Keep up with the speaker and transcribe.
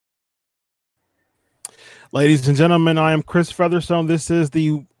Ladies and gentlemen, I am Chris Featherstone. This is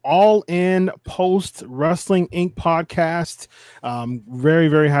the All In Post Wrestling Inc. podcast. Very,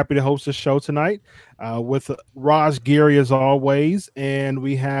 very happy to host the show tonight with Raj Geary as always. And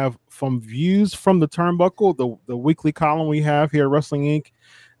we have from Views from the Turnbuckle, the weekly column we have here at Wrestling Inc.,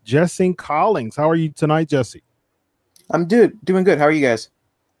 Jesse Collins. How are you tonight, Jesse? I'm doing good. How are you guys?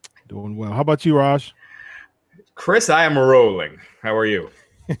 Doing well. How about you, Raj? Chris, I am rolling. How are you?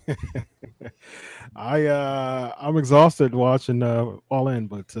 I'm exhausted watching All In,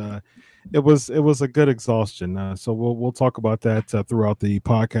 but it was a good exhaustion. So we'll talk about that throughout the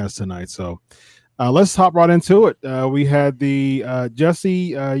podcast tonight. So let's hop right into it. We had the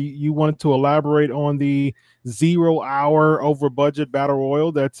Jesse. You wanted to elaborate on the 0 hour over budget battle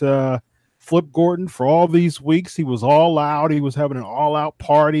royal that Flip Gordon for all these weeks. He was all out. He was having an all out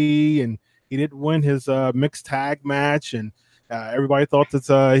party, and he didn't win his mixed tag match, and everybody thought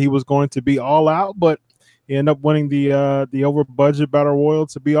that he was going to be all out, but he ended up winning the over budget battle royal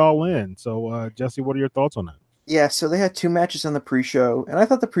to be all in. So, Jesse, what are your thoughts on that? Yeah, so they had two matches on the pre-show, and I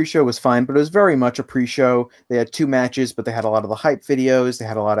thought the pre-show was fine, but it was very much a pre-show. They had two matches, but they had a lot of the hype videos. They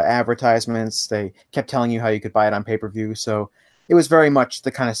had a lot of advertisements. They kept telling you how you could buy it on pay-per-view. So it was very much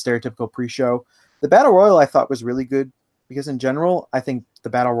the kind of stereotypical pre-show. The battle royal I thought was really good because in general, I think the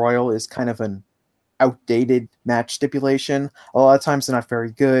battle royal is kind of an outdated match stipulation. A lot of times they're not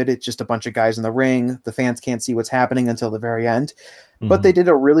very good. It's just a bunch of guys in the ring. The fans can't see what's happening until the very end. Mm-hmm. But they did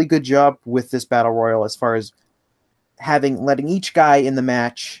a really good job with this battle royal as far as letting each guy in the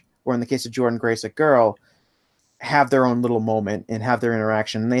match, or in the case of Jordan Grace, a girl, have their own little moment and have their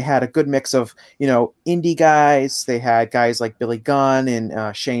interaction. And they had a good mix of, indie guys. They had guys like Billy Gunn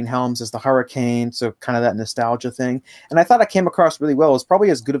and Shane Helms as the Hurricane, so kind of that nostalgia thing. And I thought it came across really well. It was probably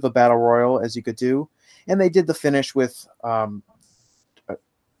as good of a battle royal as you could do. And they did the finish with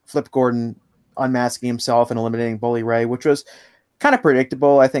Flip Gordon unmasking himself and eliminating Bully Ray, which was kind of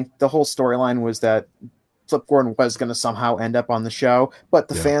predictable. I think the whole storyline was that Flip Gordon was going to somehow end up on the show, but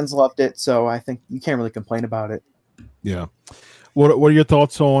the fans loved it, so I think you can't really complain about it. Yeah. What are your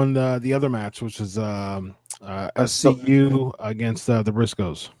thoughts on the other match, which is SCU against the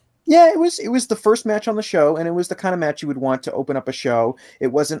Briscoes? Yeah, it was the first match on the show, and it was the kind of match you would want to open up a show. It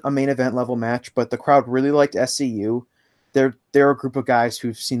wasn't a main event level match, but the crowd really liked SCU. They're a group of guys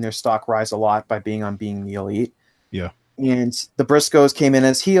who've seen their stock rise a lot by being on Being the Elite. Yeah. And the Briscoes came in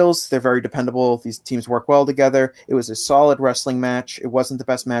as heels. They're very dependable. These teams work well together. It was a solid wrestling match. It wasn't the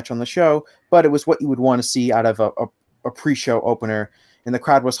best match on the show, but it was what you would want to see out of a pre-show opener, and the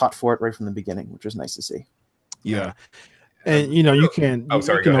crowd was hot for it right from the beginning, which was nice to see. Yeah. And you can I was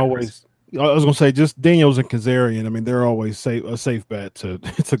going to say, just Daniels and Kazarian. I mean, they're always a safe bet to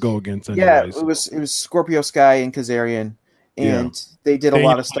go against. Anyways. Yeah, it was Scorpio Sky and Kazarian, and they did a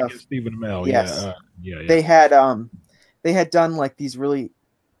lot of stuff. Stephen Amell. Yes. Yeah. They had done like these really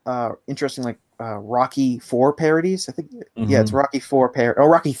interesting like Rocky 4 parodies. I think it's Rocky 4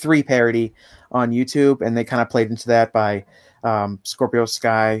 Rocky 3 parody on YouTube, and they kind of played into that by Scorpio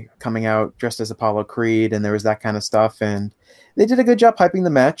Sky coming out dressed as Apollo Creed, and there was that kind of stuff, and they did a good job hyping the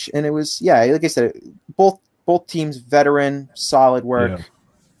match. And it was like I said, both teams veteran, solid work,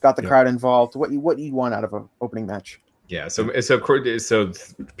 got the crowd involved. What you want out of an opening match. Yeah, so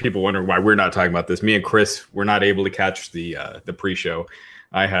people wonder why we're not talking about this. Me and Chris were not able to catch the pre-show.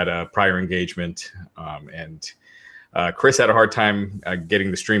 I had a prior engagement, and Chris had a hard time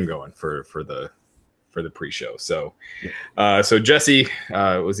getting the stream going for the pre-show. So Jesse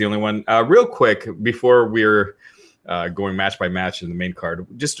was the only one. Real quick, before we're going match by match in the main card,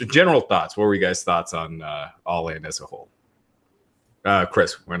 just general thoughts. What were you guys' thoughts on All In as a whole?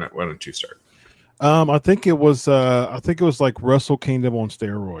 Chris, why don't you start? I think it was like Wrestle Kingdom on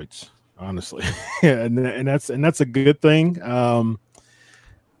steroids, honestly. and that's a good thing.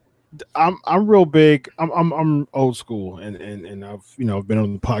 I'm real big. I'm old school, and I've been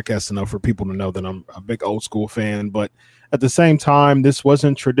on the podcast enough for people to know that I'm a big old school fan. But at the same time, this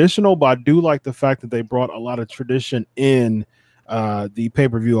wasn't traditional. But I do like the fact that they brought a lot of tradition in the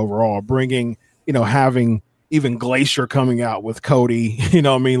pay-per-view overall, bringing having even Glacier coming out with Cody,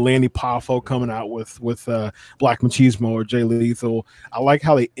 Lanny Poffo coming out with Black Machismo or Jay Lethal. I like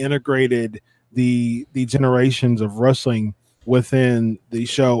how they integrated the generations of wrestling within the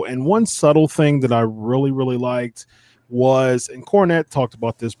show. And one subtle thing that I really, really liked was, and Cornette talked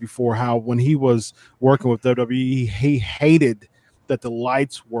about this before, how when he was working with WWE, he hated that the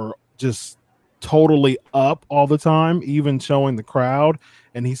lights were just totally up all the time, even showing the crowd.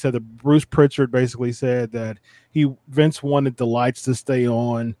 And he said that Bruce Pritchard basically said that Vince wanted the lights to stay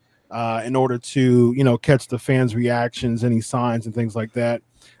on in order to, catch the fans' reactions, any signs and things like that.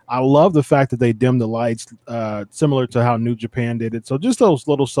 I love the fact that they dimmed the lights, similar to how New Japan did it. So just those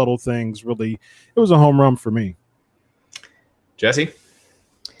little subtle things, really, it was a home run for me. Jesse?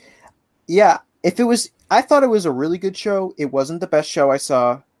 Yeah, I thought it was a really good show. It wasn't the best show I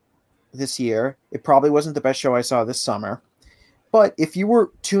saw this year. It probably wasn't the best show I saw this summer. But if you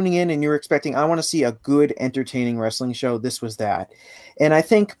were tuning in and you were expecting, I want to see a good, entertaining wrestling show, this was that. And I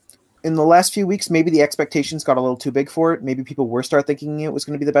think in the last few weeks, maybe the expectations got a little too big for it. Maybe people were start thinking it was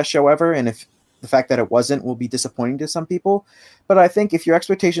going to be the best show ever. And if the fact that it wasn't will be disappointing to some people. But I think if your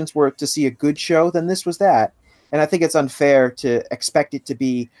expectations were to see a good show, then this was that. And I think it's unfair to expect it to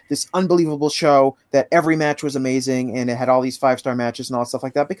be this unbelievable show that every match was amazing and it had all these 5-star matches and all stuff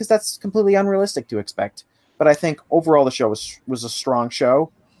like that, because that's completely unrealistic to expect. But I think overall the show was a strong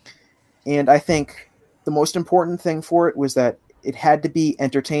show. And I think the most important thing for it was that it had to be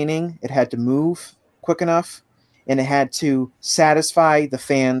entertaining, it had to move quick enough, and it had to satisfy the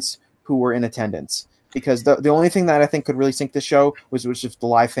fans who were in attendance. Because the only thing that I think could really sink the show was if the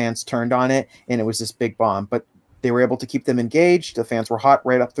live fans turned on it and it was this big bomb. But they were able to keep them engaged. The fans were hot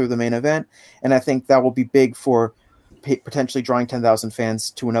right up through the main event. And I think that will be big for potentially drawing 10,000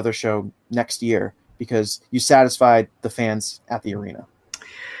 fans to another show next year, because you satisfied the fans at the arena.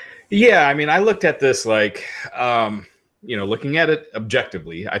 Yeah, I mean, I looked at this like, looking at it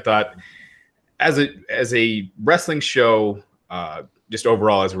objectively, I thought as a wrestling show, just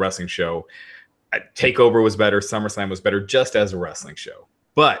overall as a wrestling show, TakeOver was better, SummerSlam was better just as a wrestling show.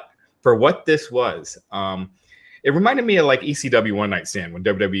 But for what this was, it reminded me of like ECW One Night Stand when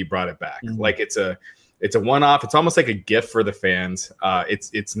WWE brought it back. Mm-hmm. Like it's a one-off. It's almost like a gift for the fans.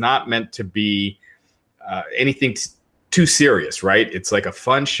 It's not meant to be anything too serious, right? It's like a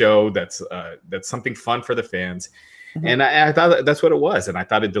fun show that's something fun for the fans. Mm-hmm. And I thought that's what it was. And I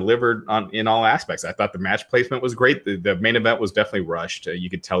thought it delivered in all aspects. I thought the match placement was great. The main event was definitely rushed. You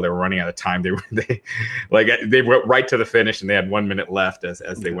could tell they were running out of time. They went right to the finish and they had 1 minute left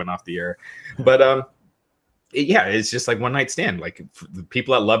as they went off the air. But it's just like One Night Stand. Like the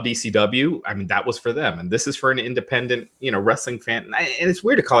people that loved ECW, I mean, that was for them. And this is for an independent, wrestling fan. And it's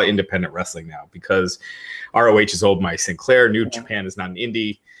weird to call it independent wrestling now because ROH is owned by Sinclair. New Japan is not an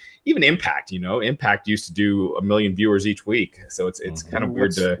indie. Even Impact, Impact used to do 1 million viewers each week. So it's kind of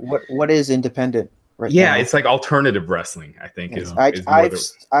weird to. What is independent? Right now? It's like alternative wrestling, I think. Yes.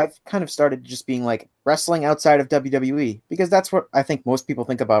 I've kind of started just being like wrestling outside of WWE, because that's what I think most people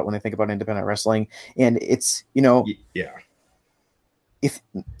think about when they think about independent wrestling. And it's, if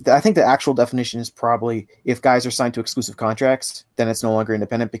I think the actual definition is probably if guys are signed to exclusive contracts, then it's no longer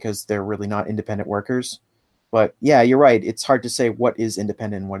independent because they're really not independent workers. But yeah, you're right. It's hard to say what is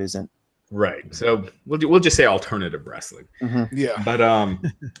independent and what isn't. Right. So we'll just say alternative wrestling. Mm-hmm. Yeah. But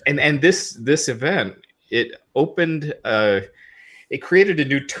and this event, it opened it created a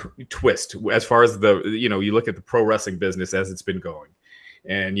new twist as far as you look at the pro wrestling business as it's been going.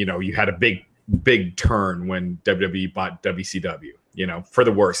 And you had a big turn when WWE bought WCW, for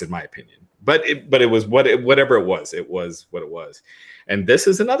the worse in my opinion. But it was whatever it was what it was. And this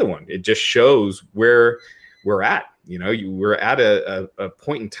is another one. It just shows where we're at. We're at a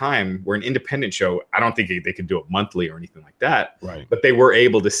point in time where an independent show, I don't think they could do it monthly or anything like that. Right. But they were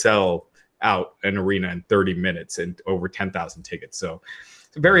able to sell out an arena in 30 minutes and over 10,000 tickets. So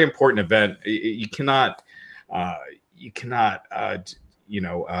it's a very important event. You cannot, what's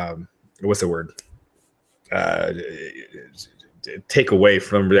the word? Take away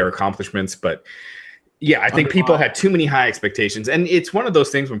from their accomplishments, but yeah, I think people had too many high expectations, and it's one of those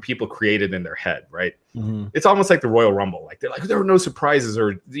things when people create it in their head, right? Mm-hmm. It's almost like the Royal Rumble. Like they're like, there were no surprises,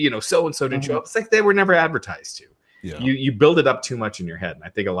 or so and so didn't show up. It's like they were never advertised to. Yeah. You build it up too much in your head, and I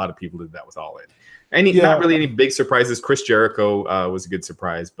think a lot of people did that with All In. Not really any big surprises. Chris Jericho was a good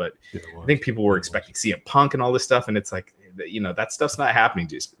surprise, but I think people were expecting CM Punk and all this stuff, and it's like that stuff's not happening.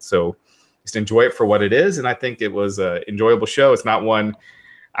 So just enjoy it for what it is, and I think it was an enjoyable show. It's not one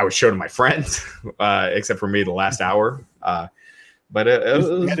I would show to my friends, except for maybe the last hour. But it was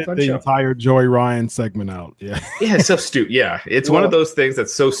a fun show. Entire Joey Ryan segment out. Yeah. Yeah, it's so stupid. Yeah, it's one of those things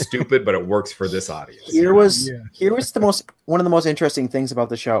that's so stupid, but it works for this audience. Here was one of the most interesting things about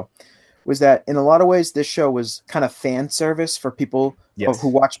the show was that in a lot of ways this show was kind of fan service for people who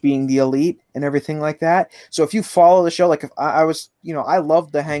watch Being the Elite and everything like that. So if you follow the show, like if I was, I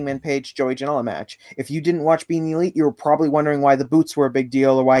loved the Hangman Page Joey Janela match. If you didn't watch Being the Elite, you were probably wondering why the boots were a big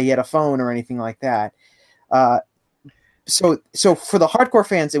deal or why he had a phone or anything like that. So for the hardcore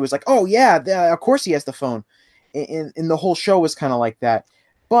fans, it was like, oh yeah, of course he has the phone. And the whole show was kind of like that.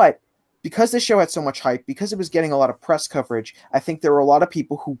 But because this show had so much hype, because it was getting a lot of press coverage, I think there were a lot of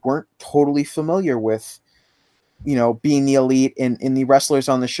people who weren't totally familiar with being the elite in the wrestlers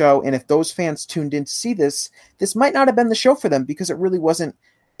on the show. And if those fans tuned in to see this might not have been the show for them, because it really wasn't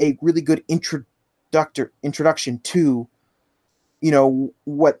a really good introduction to,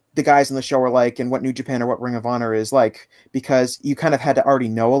 what the guys in the show are like and what New Japan or what Ring of Honor is like, because you kind of had to already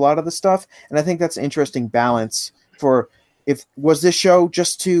know a lot of the stuff. And I think that's an interesting balance for, was this show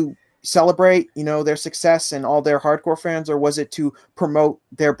just to celebrate, their success and all their hardcore fans, or was it to promote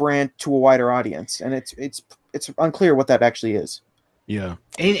their brand to a wider audience? And it's unclear what that actually is. Yeah.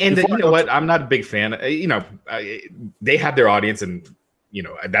 And you know what? I'm not a big fan. They have their audience, and,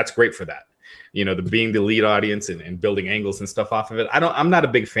 that's great for that. Being the lead audience and building angles and stuff off of it. I'm not a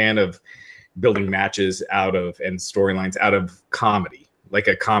big fan of building matches and storylines out of comedy, like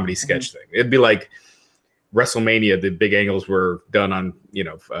a comedy sketch thing. It'd be like WrestleMania, the big angles were done on,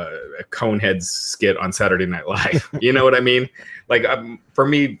 a Coneheads skit on Saturday Night Live. You know what I mean? Like, for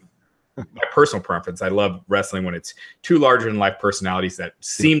me, my personal preference, I love wrestling when it's two larger-than-life personalities that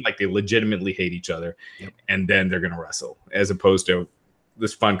seem like they legitimately hate each other, and then they're going to wrestle, as opposed to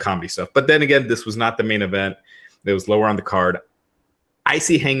this fun comedy stuff. But then again, this was not the main event. It was lower on the card. I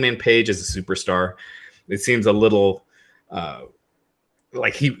see Hangman Page as a superstar. It seems a little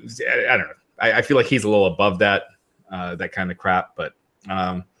like I don't know. I feel like he's a little above that kind of crap. But,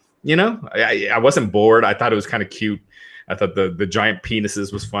 I wasn't bored. I thought it was kind of cute. I thought the giant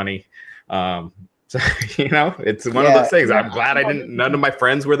penises was funny. So, it's one of those things. I'm glad none of my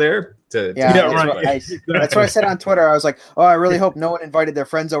friends were there. That's what I said on Twitter. I was like, oh, I really hope no one invited their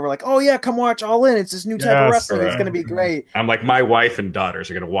friends over. Like, oh yeah, come watch All In. It's this new type of wrestling. Right. It's going to be great. I'm like, my wife and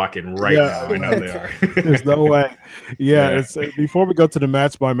daughters are going to walk in now. I know they are. There's no way. It's before we go to the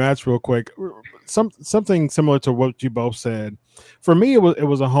match by match real quick, something similar to what you both said. For me, it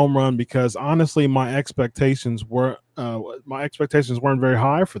was a home run, because honestly, my expectations weren't very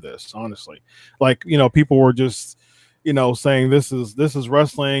high for this. Honestly, like, people were just, saying this is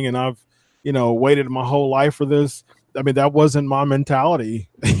wrestling, and I've, waited my whole life for this. I mean, that wasn't my mentality,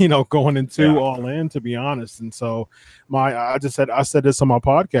 going into All In, to be honest. And so I said this on my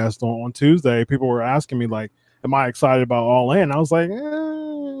podcast on Tuesday. People were asking me, like, am I excited about All In? I was like,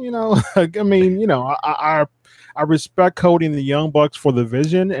 I mean, I respect Cody and the Young Bucks for the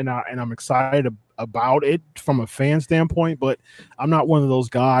vision, and I'm excited about it from a fan standpoint, but I'm not one of those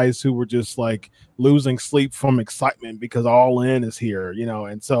guys who were just like losing sleep from excitement because All In is here,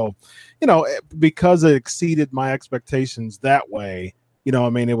 and so, because it exceeded my expectations that way,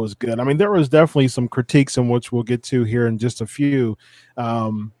 it was good. I mean, there was definitely some critiques, in which we'll get to here in just a few.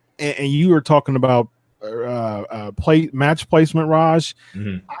 And you were talking about match placement, Raj.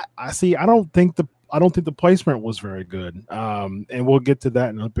 Mm-hmm. I don't think the placement was very good. And we'll get to that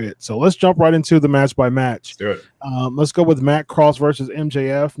in a bit. So let's jump right into the match by match. Let's do it. Let's go with Matt Cross versus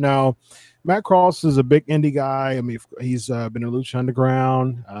MJF. Now, Matt Cross is a big indie guy. I mean, he's been in Lucha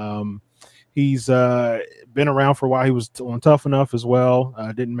Underground. He's been around for a while. He was on Tough Enough as well.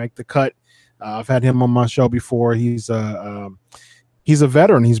 Didn't make the cut. I've had him on my show before. He's a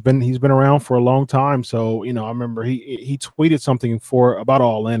veteran. He's been around for a long time. So, I remember he tweeted something about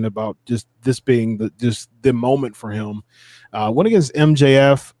All In, about just this being the moment for him. Went against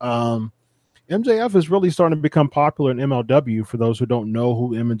MJF. MJF is really starting to become popular in MLW. For those who don't know who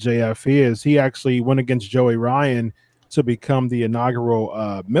MJF is, he actually went against Joey Ryan to become the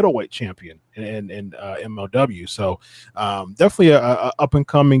inaugural middleweight champion in MLW. So definitely a up and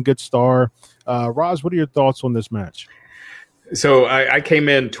coming good star. Roz, what are your thoughts on this match? So I came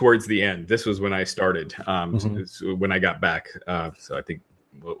in towards the end. This was when I started, when I got back. So I think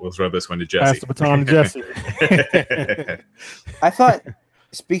we'll throw this one to Jesse. Pass the baton to Jesse. I thought,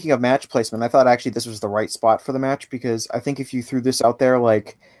 speaking of match placement, I thought actually this was the right spot for the match, because I think if you threw this out there,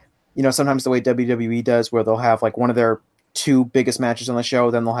 like, sometimes the way WWE does, where they'll have like one of their two biggest matches on the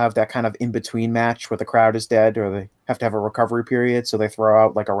show, then they'll have that kind of in-between match where the crowd is dead or they have to have a recovery period, so they throw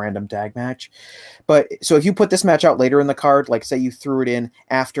out like a random tag match. But so if you put this match out later in the card, like say you threw it in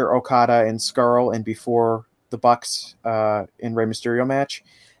after Okada and Skrull and before the Bucks in Rey Mysterio match,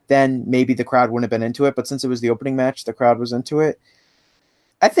 then maybe the crowd wouldn't have been into it. But since it was the opening match, the crowd was into it.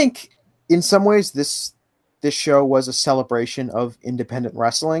 I think in some ways this show was a celebration of independent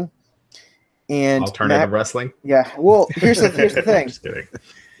wrestling. And alternative wrestling. Yeah. Well, here's the thing. Just kidding.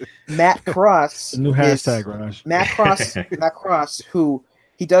 Matt Cross. New hashtag, Raj. Matt Cross, who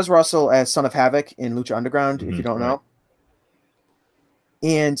he does wrestle as Son of Havoc in Lucha Underground, if you don't know.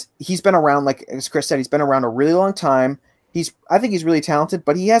 And he's been around, like as Chris said, he's been around a really long time. I think he's really talented,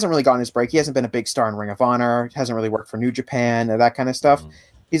 but he hasn't really gotten his break. He hasn't been a big star in Ring of Honor. Hasn't really worked for New Japan or that kind of stuff.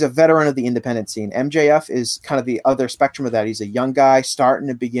 He's a veteran of the independent scene. MJF is kind of the other spectrum of that. He's a young guy starting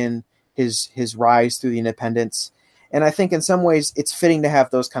to begin his rise through the independents. And I think in some ways it's fitting to have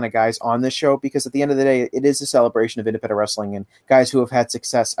those kind of guys on this show, because at the end of the day, it is a celebration of independent wrestling and guys who have had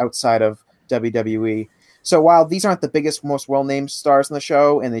success outside of WWE. So while these aren't the biggest, most well-named stars in the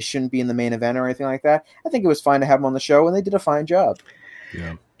show, and they shouldn't be in the main event or anything like that, I think it was fine to have them on the show, and they did a fine job.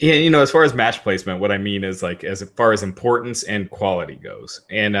 Yeah. Yeah, as far as match placement, what I mean is like as far as importance and quality goes.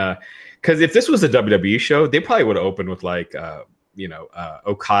 And because if this was a WWE show, they probably would have opened with like,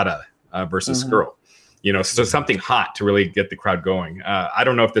 Okada versus Skrull. So something hot to really get the crowd going. I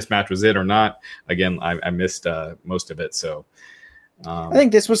don't know if this match was it or not. Again, I missed most of it, so... I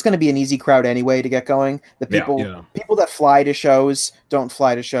think this was going to be an easy crowd anyway to get going. The people that fly to shows don't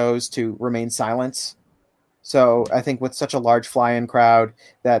fly to shows to remain silent. So I think with such a large fly-in crowd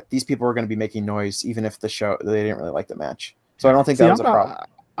that these people are going to be making noise, even if they didn't really like the match. So I don't think that was a problem.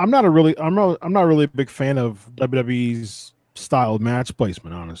 I'm not really a big fan of WWE's style of match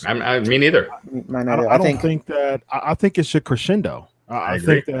placement, honestly. Me neither. I think it should crescendo. I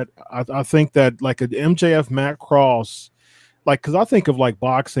think that like an MJF Matt Cross. Like, because I think of like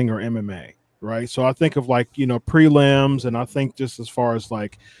boxing or MMA, right? So I think of like, prelims, and I think just as far as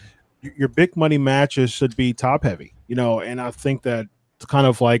like your big money matches should be top heavy, and I think that kind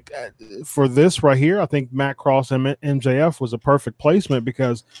of like for this right here, I think Matt Cross and MJF was a perfect placement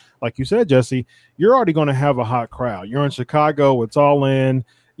because, like you said, Jesse, you're already going to have a hot crowd. You're in Chicago, it's all in.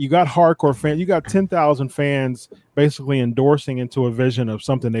 You got hardcore fans, you got 10,000 fans basically endorsing into a vision of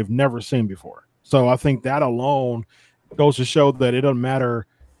something they've never seen before. So I think that alone goes to show that it doesn't matter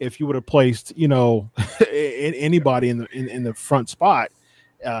if you would have placed, anybody in the front spot.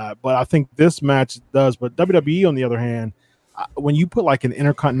 But I think this match does. But WWE, on the other hand, when you put like an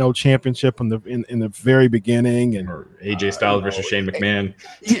Intercontinental Championship in the very beginning, and or AJ Styles versus Shane McMahon,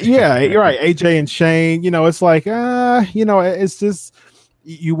 yeah, you're right, AJ and Shane. It's like, it's just.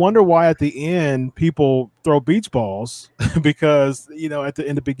 You wonder why at the end people throw beach balls because in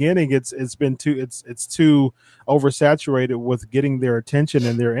the beginning it's too oversaturated with getting their attention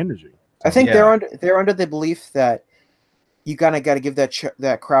and their energy. I think they're under the belief that you got to give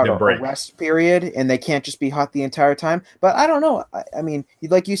that crowd a rest period, and they can't just be hot the entire time. But I don't know. I mean,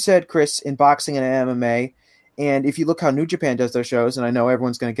 like you said, Chris, in boxing and MMA, and if you look how New Japan does their shows, and I know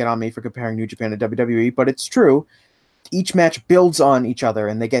everyone's going to get on me for comparing New Japan to WWE, but it's true. Each match builds on each other,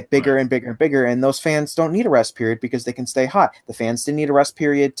 and they get bigger and bigger and bigger, and those fans don't need a rest period because they can stay hot. The fans didn't need a rest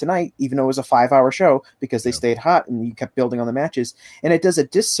period tonight, even though it was a 5-hour show, because they stayed hot and you kept building on the matches. And it does a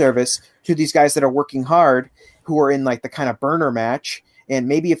disservice to these guys that are working hard, who are in like the kind of burner match, and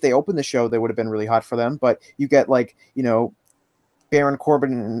maybe if they opened the show, they would have been really hot for them, but you get like, Baron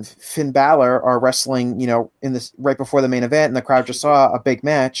Corbin and Finn Balor are wrestling, in this right before the main event, and the crowd just saw a big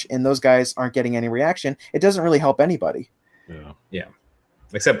match, and those guys aren't getting any reaction. It doesn't really help anybody. Yeah.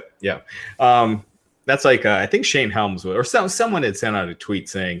 Except, that's like I think Shane Helms or someone had sent out a tweet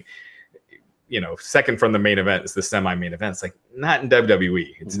saying, second from the main event is the semi-main event. It's like not in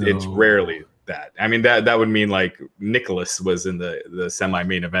WWE. It's rarely that. I mean that would mean like Nicholas was in the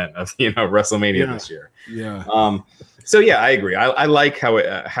semi-main event of WrestleMania this year. Yeah. So yeah, I agree. I like how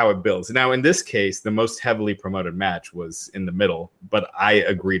it builds. Now in this case, the most heavily promoted match was in the middle, but I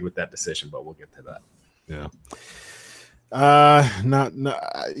agreed with that decision. But we'll get to that. Yeah.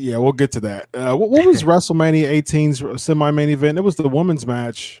 We'll get to that. What was WrestleMania 18's semi-main event? It was the women's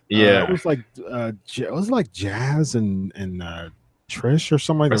match. Yeah. It was like Jazz and Trish or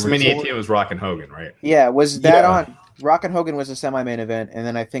something like that. WrestleMania 18 was Rock and Hogan, right? Yeah, was that on? Rock and Hogan was a semi-main event, and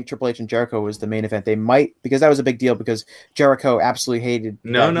then I think Triple H and Jericho was the main event. They might, because that was a big deal, because Jericho absolutely hated.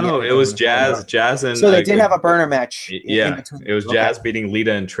 No, it was Jazz, and so they did have a burner match. It was Jazz beating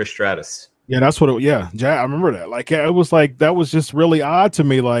Lita and Trish Stratus. Yeah, that's what it. Yeah, I remember that. Like, it was like that was just really odd to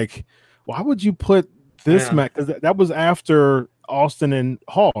me. Like, why would you put this match? Because that was after Austin and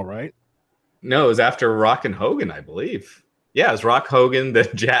Hall, right? No, it was after Rock and Hogan, I believe. Yeah, it was Rock Hogan, the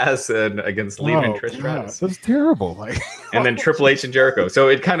Jazz, and against Lita and Trish Stratus. That's terrible. Like, and then Triple H and Jericho. So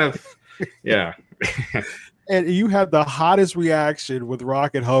it kind of, And you had the hottest reaction with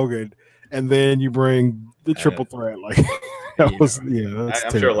Rock and Hogan, and then you bring the triple threat. Like that was, I'm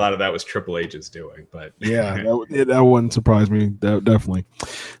sure a lot of that was Triple H's doing, but that wouldn't surprise me. Definitely.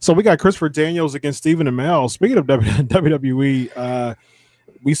 So we got Christopher Daniels against Stephen Amell. Speaking of WWE,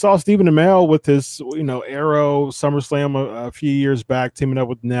 we saw Stephen Amell with his, Arrow SummerSlam a few years back, teaming up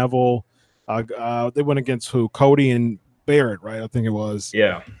with Neville. They went against who? Cody and Barrett, right? I think it was.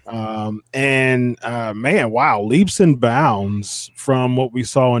 Yeah. Man, wow, leaps and bounds from what we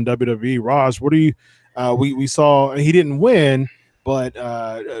saw in WWE. Raj, what do you? We saw he didn't win, but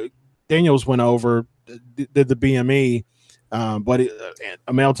Daniels went over, did the BME.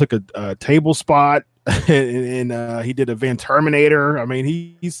 Amel took a table spot and he did a Van Terminator. I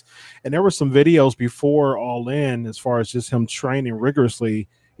mean, and there were some videos before All In as far as just him training rigorously,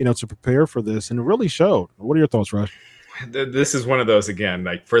 to prepare for this, and it really showed. What are your thoughts, Rush? This is one of those, again,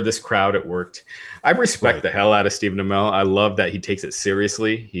 like for this crowd, it worked. I respect the hell out of Stephen Amell. I love that he takes it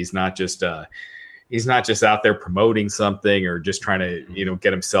seriously. He's not just out there promoting something or just trying to,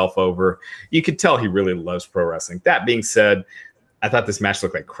 get himself over. You could tell he really loves pro wrestling. That being said, I thought this match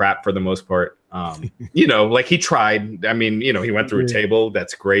looked like crap for the most part. Like he tried. I mean, he went through a table.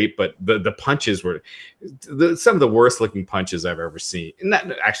 That's great. But the punches were some of the worst looking punches I've ever seen. And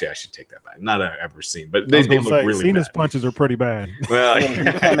actually, I should take that back. Not I've ever seen, but they look really Cena's bad. punches are pretty bad. Well,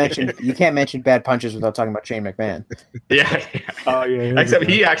 you can't mention bad punches without talking about Shane McMahon. Yeah. Oh, yeah. Except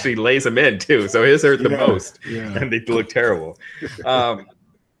he actually lays them in too. So his hurt the most. Yeah. And they look terrible.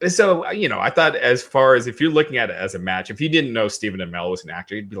 So, I thought as far as if you're looking at it as a match, if you didn't know Stephen Amell was an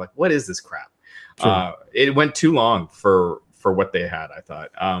actor, you'd be like, what is this crap? Sure. It went too long for what they had, I thought.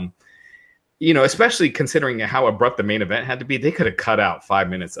 Especially considering how abrupt the main event had to be, they could have cut out 5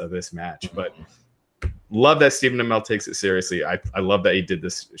 minutes of this match. But love that Stephen Amell takes it seriously. I love that he did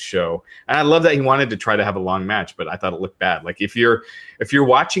this show. And I love that he wanted to try to have a long match, but I thought it looked bad. Like if you're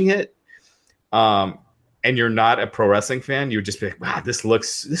watching it, and you're not a pro wrestling fan, you would just be like, wow, this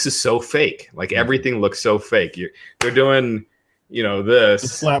is so fake. Like everything looks so fake. They're doing, this the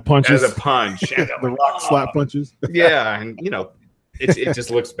slap punches as a punch. And the Rock slap punches. Yeah. And, it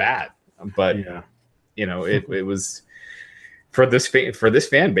just looks bad. But, yeah. It was for this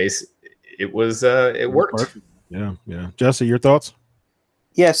fan base, it worked. Perfect. Yeah. Yeah. Jesse, your thoughts?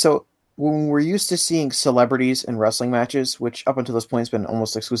 Yeah. So when we're used to seeing celebrities in wrestling matches, which up until this point has been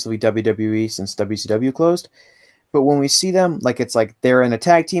almost exclusively WWE since WCW closed, but when we see them, it's like they're in a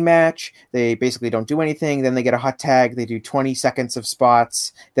tag team match, they basically don't do anything, then they get a hot tag, they do 20 seconds of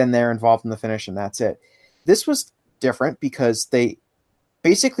spots, then they're involved in the finish, and that's it. This was different because they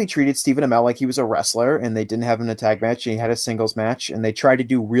basically treated Stephen Amell like he was a wrestler, and they didn't have him in a tag match, and he had a singles match, and they tried to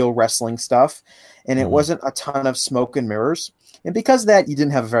do real wrestling stuff, and it wasn't a ton of smoke and mirrors. And because of that, you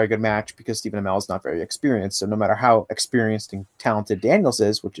didn't have a very good match because Stephen Amell is not very experienced. So no matter how experienced and talented Daniels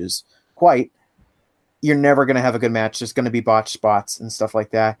is, which is quite, you're never going to have a good match. There's going to be botched spots and stuff like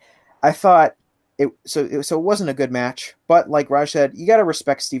that. I thought it wasn't a good match, but like Raj said, you got to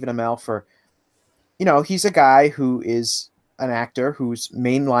respect Stephen Amell for, he's a guy who is an actor whose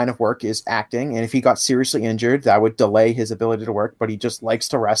main line of work is acting. And if he got seriously injured, that would delay his ability to work, but he just likes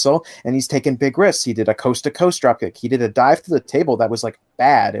to wrestle and he's taken big risks. He did a coast to coast dropkick. He did a dive to the table that was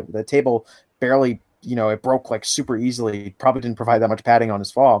bad. The table barely, it broke super easily. Probably didn't provide that much padding on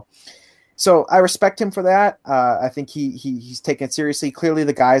his fall. So I respect him for that. I think he's taken it seriously. Clearly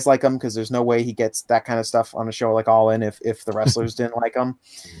the guys like him because there's no way he gets that kind of stuff on a show like All In if the wrestlers didn't like him.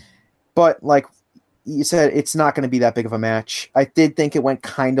 But you said it's not going to be that big of a match. I did think it went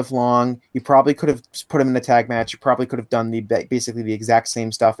kind of long. You probably could have put him in a tag match. You probably could have done basically the exact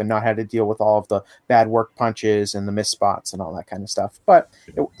same stuff and not had to deal with all of the bad work punches and the missed spots and all that kind of stuff. But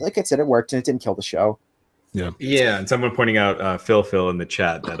like I said, it worked and it didn't kill the show. Yeah. Yeah. And someone pointing out Phil in the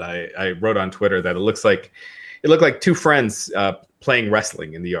chat that I wrote on Twitter that it looked like two friends playing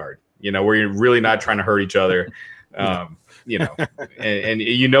wrestling in the yard, where you're really not trying to hurt each other. And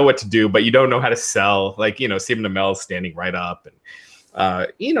you know what to do, but you don't know how to sell. Stephen Amell standing right up,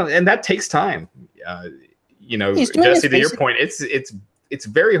 and and that takes time. Jesse, to your point, it's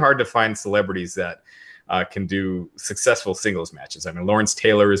very hard to find celebrities that can do successful singles matches. I mean, Lawrence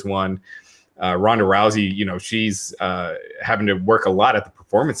Taylor is one. Ronda Rousey, she's having to work a lot at the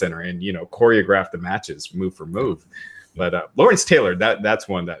Performance Center and choreograph the matches move for move. But Lawrence Taylor, that's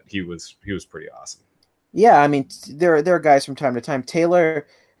one that he was pretty awesome. Yeah, I mean, there are guys from time to time. Taylor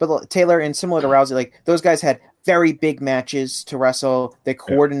and similar to Rousey, those guys had very big matches to wrestle. They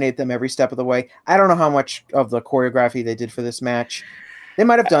coordinate them every step of the way. I don't know how much of the choreography they did for this match. They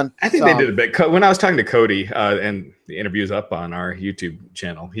might have done. I think they did a bit. When I was talking to Cody, and the interview's up on our YouTube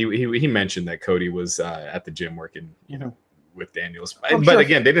channel, he mentioned that Cody was at the gym working, with Daniels. But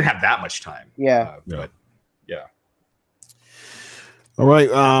again, they didn't have that much time. Yeah. But yeah. All right.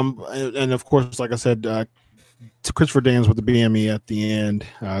 And of course, like I said, Christopher Daniels with the BME at the end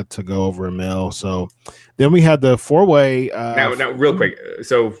to go over Amell. So then we had the four-way. Now, real quick.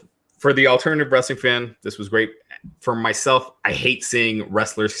 So for the alternative wrestling fan, this was great. For myself, I hate seeing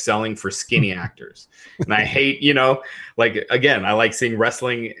wrestlers selling for skinny actors. And I hate, again, I like seeing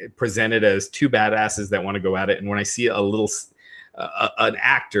wrestling presented as two badasses that want to go at it. And when I see an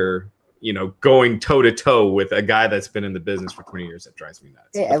actor going toe to toe with a guy that's been in the business for 20 years. That drives me nuts.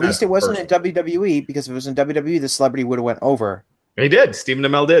 Yeah, at least it wasn't in WWE, because if it was in WWE, the celebrity would have went over. He did. Stephen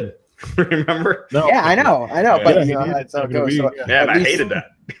Amell did. Remember? No. Yeah, I know. Yeah, but that's how it goes. So I hated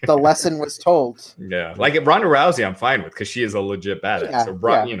that. The lesson was told. Yeah, like Ronda Rousey, I'm fine with, because she is a legit badass. Yeah,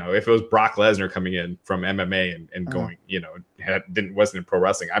 so if it was Brock Lesnar coming in from MMA and going, wasn't in pro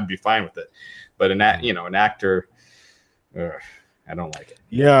wrestling, I'd be fine with it. But an actor, I don't like it.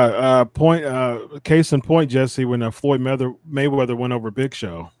 Yeah. Case in point, Jesse, when Floyd Mayweather went over Big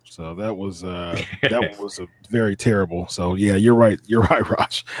Show. So that was a very terrible. So yeah, you're right. You're right,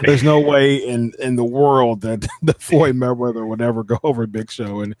 Raj. There's no way in the world that the Floyd Mayweather would ever go over Big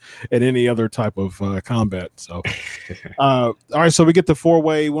Show in any other type of combat. So all right, so we get the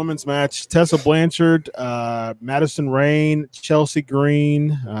 4-way women's match: Tessa Blanchard, Madison Rayne, Chelsea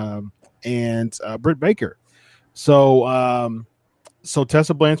Green, and Britt Baker. So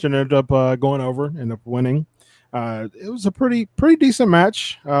Tessa Blanchard ended up going over, ended up winning. It was a pretty decent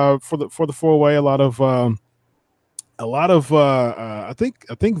match for the 4-way. I think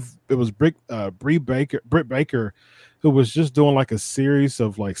it was Britt Baker who was just doing like a series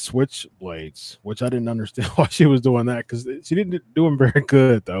of like switchblades, which I didn't understand why she was doing that, because she didn't do them very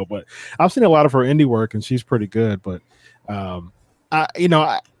good though. But I've seen a lot of her indie work and she's pretty good. But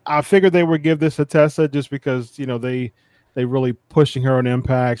I figured they would give this to Tessa just because they really pushing her on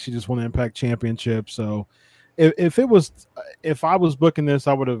Impact. She just won the Impact Championship. So if I was booking this,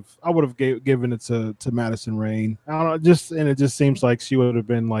 I would have given it to Madison Rayne. I don't know, it just seems like she would have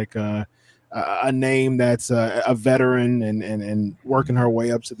been like a name that's a veteran and working her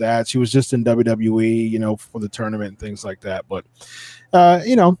way up to that. She was just in WWE, for the tournament and things like that. But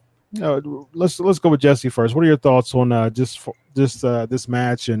let's go with Jesse first. What are your thoughts on this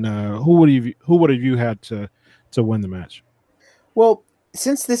match, and who would have you had to win the match? Well,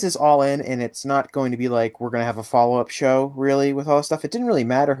 since this is all in and it's not going to be like we're going to have a follow-up show really with all this stuff, it didn't really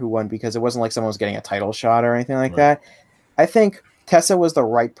matter who won, because it wasn't like someone was getting a title shot or anything like that. I think Tessa was the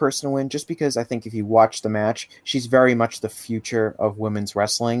right person to win, just because I think if you watch the match, she's very much the future of women's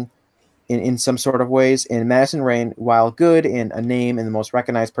wrestling in some sort of ways. And Madison Rayne, while good and a name and the most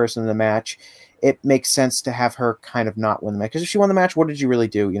recognized person in the match, it makes sense to have her kind of not win the match. Because if she won the match, what did you really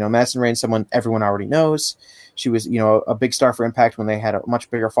do? Madison Rayne, someone everyone already knows. She was, a big star for Impact when they had a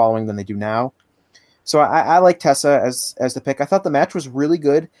much bigger following than they do now. So I like Tessa as the pick. I thought the match was really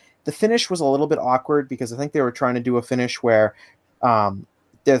good. The finish was a little bit awkward, because I think they were trying to do a finish where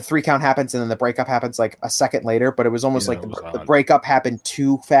the 3 count happens and then the breakup happens like a second later, but it was almost like the breakup happened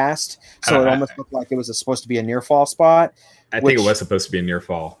too fast. So it almost looked like it was supposed to be a near fall spot. I think it was supposed to be a near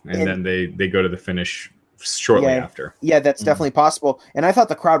fall, and then they go to the finish shortly after. Yeah, that's definitely possible. And I thought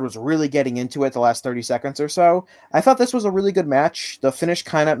the crowd was really getting into it the last 30 seconds or so. I thought this was a really good match. The finish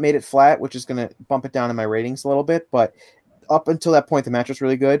kind of made it flat, which is going to bump it down in my ratings a little bit. But up until that point, the match was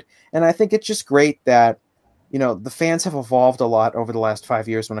really good. And I think it's just great that, the fans have evolved a lot over the last 5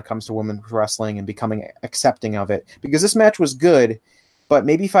 years when it comes to women's wrestling and becoming accepting of it. Because this match was good, but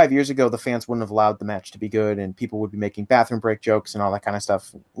maybe 5 years ago, the fans wouldn't have allowed the match to be good, and people would be making bathroom break jokes and all that kind of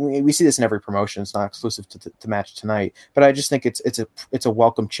stuff. We see this in every promotion. It's not exclusive to Match Tonight, but I just think it's a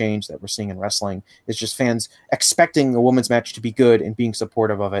welcome change that we're seeing in wrestling. It's just fans expecting a women's match to be good and being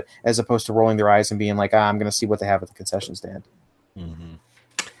supportive of it, as opposed to rolling their eyes and being like, I'm going to see what they have at the concession stand. Mm-hmm.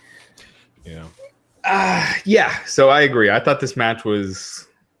 Yeah. So I agree. I thought this match was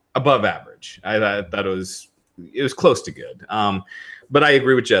above average. I thought it was close to good. But I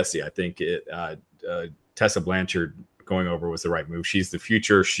agree with Jesse. I think Tessa Blanchard going over was the right move. She's the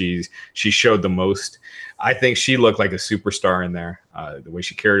future. She showed the most. I think she looked like a superstar in there. The way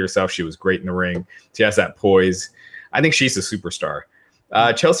she carried herself, she was great in the ring. She has that poise. I think she's a superstar.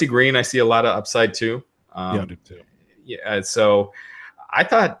 Chelsea Green, I see a lot of upside too. I do too. Yeah. So I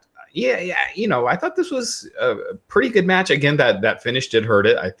thought, I thought this was a pretty good match. Again, that finish did hurt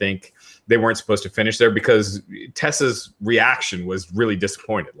it. I think they weren't supposed to finish there, because Tessa's reaction was really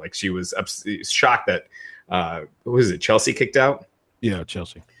disappointed. Like, she was shocked that who was it? Chelsea kicked out. Yeah,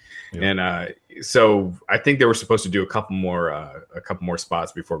 Chelsea. Yeah. And so I think they were supposed to do a couple more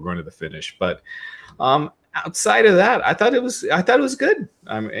spots before going to the finish. But outside of that, I thought it was good.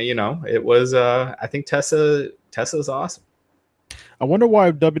 It was. I think Tessa's awesome. I wonder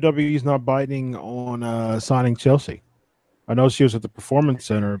why WWE is not biting on signing Chelsea. I know she was at the Performance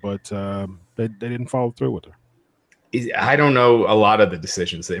Center, but they didn't follow through with her. I don't know a lot of the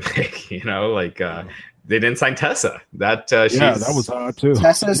decisions they make. They didn't sign Tessa. That was odd too.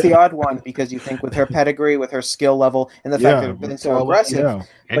 Tessa's the odd one, because you think with her pedigree, with her skill level, and the fact that they've been so aggressive. Yeah.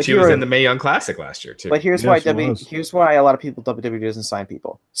 And she was in the Mae Young Classic last year too. But here's why a lot of WWE doesn't sign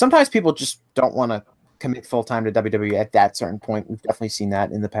people. sometimes people just don't want to commit full time to WWE at that certain point. We've definitely seen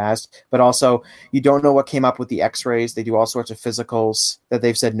that in the past, but also you don't know what came up with the X-rays. They do all sorts of physicals that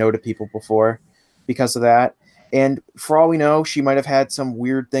they've said no to people before because of that. And for all we know, she might have had some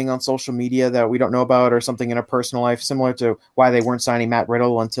weird thing on social media that we don't know about, or something in her personal life, similar to why they weren't signing Matt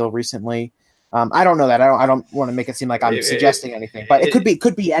Riddle until recently. I don't know that. I don't want to make it seem like I'm suggesting anything, but it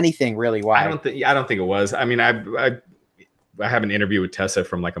could be anything really. Why? I don't think it was. I mean, I have an interview with Tessa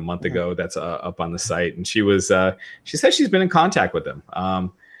from like a month ago that's up on the site, and she said she's been in contact with them.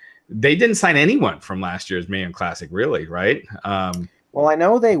 They didn't sign anyone from last year's Mayhem Classic, really, right? Well, I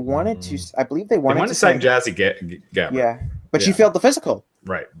know they wanted to. I believe they wanted to sign Jazzy Gabber. Yeah, but she failed the physical.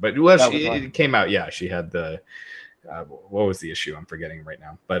 Right, but it came out. Yeah, she had the. What was the issue? I'm forgetting right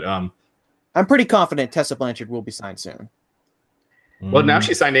now, but I'm pretty confident Tessa Blanchard will be signed soon. Well, now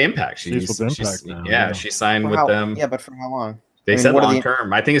she signed to Impact. She's with Impact now. Yeah, she signed with them. Yeah, but for how long? They said long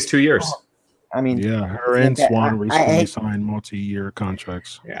term. I think it's 2 years. I mean, yeah, her and Swan recently signed multi-year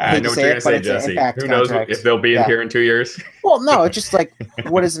contracts. Yeah, I know what you're going to say, Jesse. Who knows if they'll be in here in 2 years? Well, no, it's just like,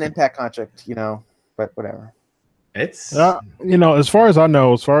 what is an Impact contract, but whatever. It's as far as I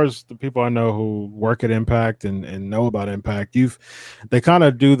know, as far as the people I know who work at Impact and know about Impact, they kind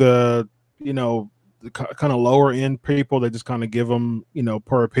of do the kind of lower end people. They just kind of give them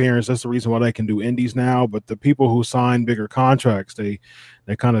per appearance. That's the reason why they can do indies now. But the people who sign bigger contracts, they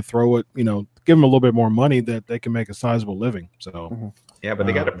kind of throw it, give them a little bit more money that they can make a sizable living. So yeah, but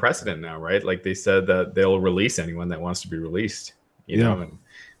they got a precedent now, right? Like they said that they'll release anyone that wants to be released. You know, and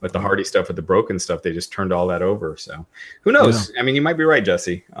with the Hardy stuff, with the Broken stuff, they just turned all that over. So who knows? Yeah. I mean, you might be right,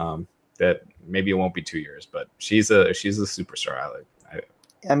 Jesse. That maybe it won't be 2 years, but she's a superstar.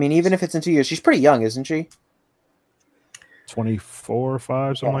 I mean, even if it's in 2 years, she's pretty young, isn't she? 24 or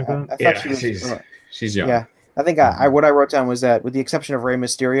 5, something like that. She's young. Yeah, I think what I wrote down was that, with the exception of Rey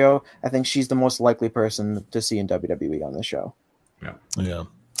Mysterio, I think she's the most likely person to see in WWE on this show. Yeah.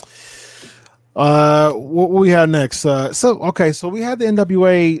 What we had next? So we had the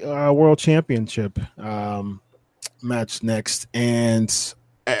NWA World Championship match next, and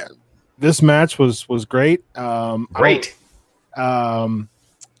this match was great. Great.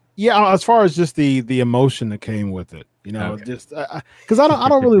 Yeah, as far as just the emotion that came with it, just because I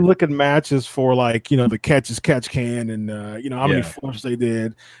don't really look at matches for like the catch can and how many flips they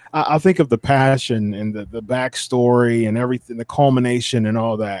did. I think of the passion and the backstory and everything, the culmination and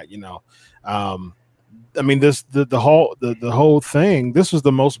all that. I mean, the whole thing. This was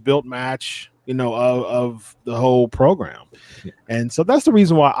the most built match, of the whole program. And so that's the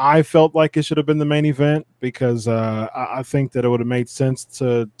reason why I felt like it should have been the main event, because I think that it would have made sense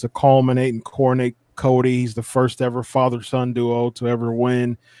to culminate and coronate Cody. He's the first ever father-son duo to ever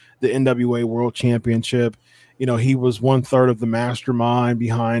win the NWA World Championship. He was 1/3 of the mastermind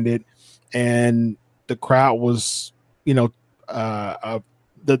behind it, and the crowd was, the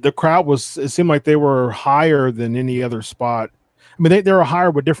crowd was. It seemed like they were higher than any other spot. I mean, they were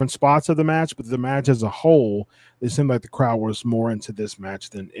higher with different spots of the match, but the match as a whole, it seemed like the crowd was more into this match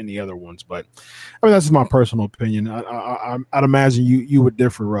than any other ones. But I mean, that's my personal opinion. I'd imagine you would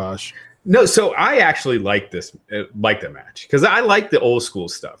differ, Raj. No, so I actually like the match because I like the old school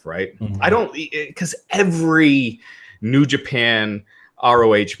stuff, right? Mm-hmm. I don't, because every New Japan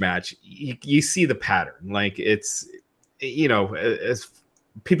ROH match, you see the pattern. Like it's, as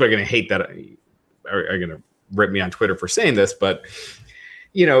people are going to hate that, are going to rip me on Twitter for saying this, but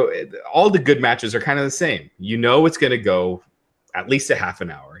all the good matches are kind of the same. It's going to go at least a half an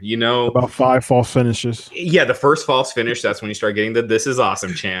hour. About 5 false finishes. Yeah, the first false finish, that's when you start getting the "this is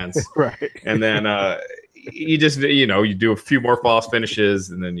awesome" chants, right? And then you just you do a few more false finishes,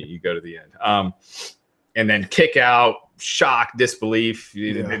 and then you go to the end. And then kick out, shock, disbelief.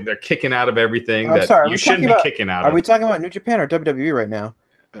 Yeah. They're kicking out of everything you shouldn't be kicking out of. Are we talking about New Japan or WWE right now?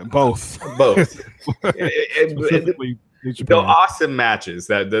 Both. The awesome matches,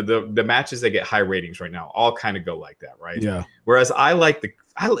 that the matches that get high ratings right now, all kind of go like that, right? Yeah. Whereas I like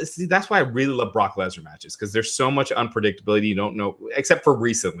that's why I really love Brock Lesnar matches, because there's so much unpredictability. You don't know, except for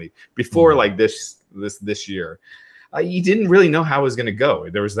recently. Before like this year, you didn't really know how it was going to go.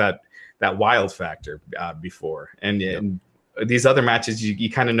 There was that wild factor before, and these other matches,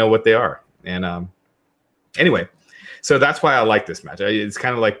 you kind of know what they are. And anyway. So that's why I like this match. It's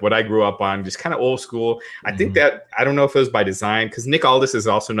kind of like what I grew up on, just kind of old school. I think that, I don't know if it was by design, because Nick Aldis is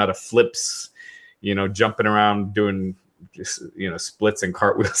also not a flips, jumping around doing just, splits and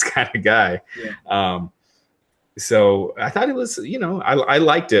cartwheels kind of guy. Yeah. So I thought it was, I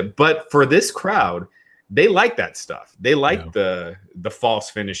liked it. But for this crowd, they like that stuff. They like the false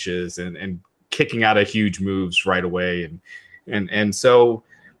finishes and kicking out of huge moves right away. And so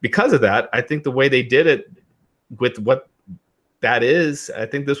because of that, I think the way they did it with what that is, I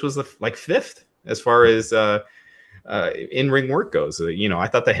think this was like fifth as far as in-ring work goes. I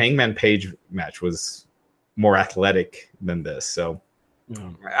thought the Hangman Page match was more athletic than this. So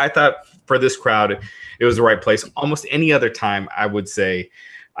I thought for this crowd, it was the right place. Almost any other time, I would say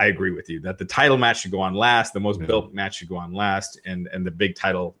I agree with you that the title match should go on last, the most built match should go on last, and the big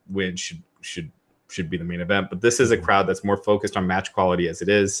title win should be the main event. But this is a crowd that's more focused on match quality as it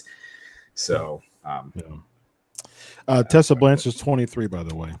is. So Tessa Blanchard's 23, by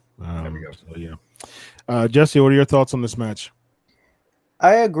the way. There we go. So, Jesse, what are your thoughts on this match?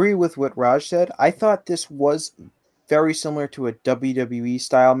 I agree with what Raj said. I thought this was very similar to a WWE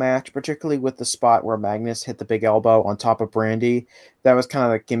style match, particularly with the spot where Magnus hit the big elbow on top of Brandy. That was kind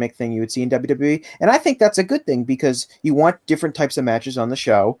of the gimmick thing you would see in WWE. And I think that's a good thing because you want different types of matches on the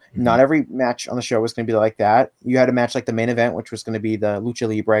show. Mm-hmm. Not every match on the show was going to be like that. You had a match like the main event, which was going to be the Lucha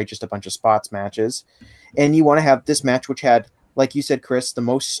Libre, just a bunch of spots matches. And you want to have this match, which had, like you said, Chris, the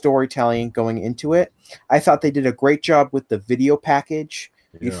most storytelling going into it. I thought they did a great job with the video package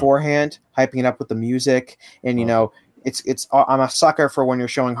beforehand, hyping it up with the music. And, it's I'm a sucker for when you're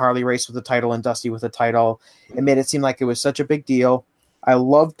showing Harley Race with the title and Dusty with the title. It made it seem like it was such a big deal. I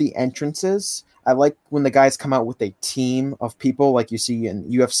loved the entrances. I like when the guys come out with a team of people like you see in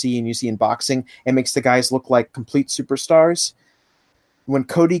UFC and you see in boxing. It makes the guys look like complete superstars. When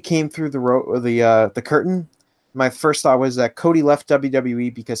Cody came through the curtain, my first thought was that Cody left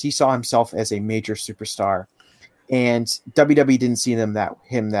WWE because he saw himself as a major superstar, and WWE didn't see him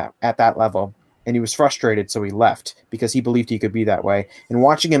at that level, and he was frustrated, so he left because he believed he could be that way. And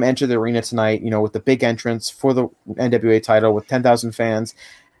watching him enter the arena tonight, with the big entrance for the NWA title with 10,000 fans,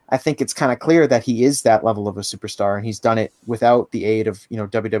 I think it's kind of clear that he is that level of a superstar, and he's done it without the aid of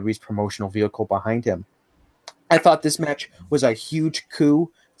WWE's promotional vehicle behind him. I thought this match was a huge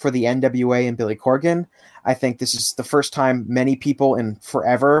coup for the NWA and Billy Corgan. I think this is the first time many people in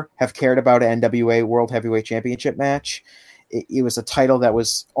forever have cared about an NWA World Heavyweight Championship match. It was a title that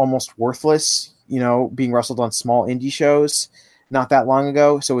was almost worthless, being wrestled on small indie shows not that long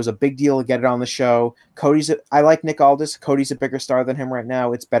ago. So it was a big deal to get it on the show. I like Nick Aldis. Cody's a bigger star than him right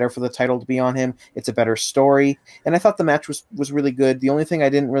now. It's better for the title to be on him. It's a better story. And I thought the match was really good. The only thing I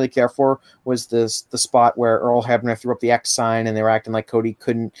didn't really care for was the spot where Earl Hebner threw up the X sign and they were acting like Cody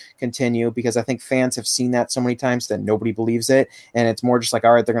couldn't continue, because I think fans have seen that so many times that nobody believes it. And it's more just like,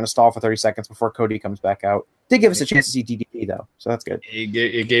 all right, they're going to stall for 30 seconds before Cody comes back out. Did give us a chance to see DDP though. So that's good.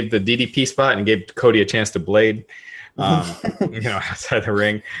 It gave the DDP spot and gave Cody a chance to blade. Outside the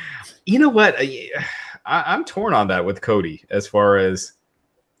ring. You know what? I'm torn on that with Cody as far as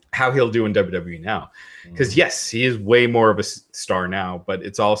how he'll do in WWE now. Because yes, he is way more of a star now, but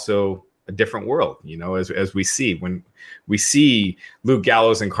it's also a different world, as we see when we see Luke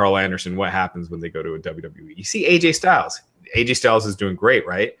Gallows and Carl Anderson, what happens when they go to a WWE. You see AJ Styles. AJ Styles is doing great,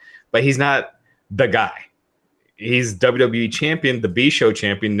 right? But he's not the guy. He's WWE champion, the B-Show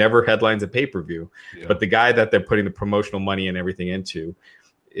champion, never headlines a pay-per-view. Yeah. But the guy that they're putting the promotional money and everything into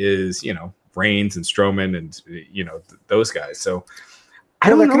is, Reigns and Strowman and, those guys. So I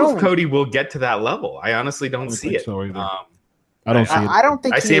don't know if Cody will get to that level. I honestly don't see it. So I don't see it. I don't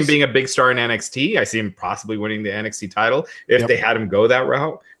think I see him being a big star in NXT. I see him possibly winning the NXT title if they had him go that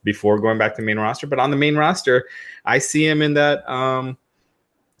route before going back to the main roster. But on the main roster, I see him in that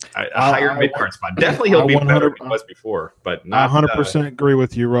a higher mid-card spot. Definitely he'll be better than he was before, but not. I 100% agree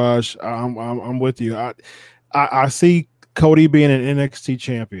with you, Raj. I'm with you. I see Cody being an NXT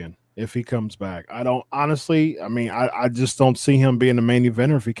champion if he comes back. I don't honestly. I just don't see him being the main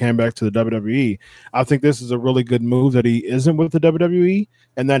eventer if he came back to the WWE. I think this is a really good move that he isn't with the WWE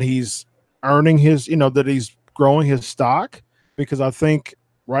and that he's earning his, that he's growing his stock, because I think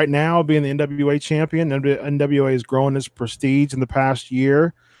right now being the NWA champion, NWA is growing its prestige in the past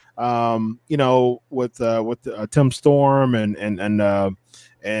year. With Tim Storm and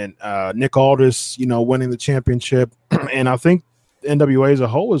Nick Aldis, winning the championship, and I think NWA as a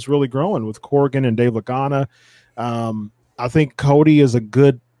whole is really growing with Corgan and Dave Lagana. I think Cody is a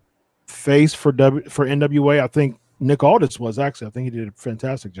good face for NWA. I think Nick Aldis was actually. I think he did a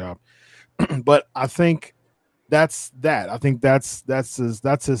fantastic job, but I think that's that. I think that's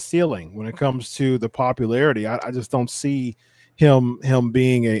his ceiling when it comes to the popularity. I just don't see him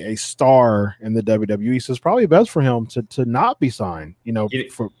being a star in the WWE. So it's probably best for him to not be signed,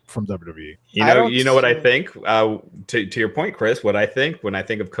 from WWE. You know what I think? To your point, Chris, what I think when I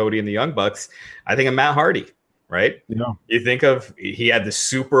think of Cody and the Young Bucks, I think of Matt Hardy, right? Yeah. You think of, he had the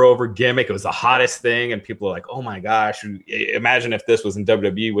super over gimmick. It was the hottest thing. And people are like, oh my gosh, imagine if this was in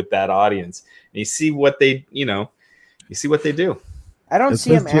WWE with that audience. And you see what they do. I don't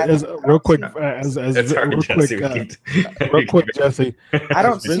see him real quick, Jesse. I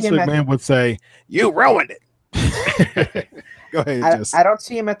don't Vince see him. McMahon would say, "You ruined it." Go ahead, Jesse. I don't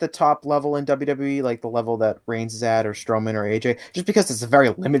see him at the top level in WWE, like the level that Reigns is at, or Strowman, or AJ, just because it's a very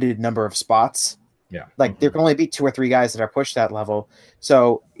limited number of spots. Yeah, like there can only be 2 or 3 guys that are pushed that level.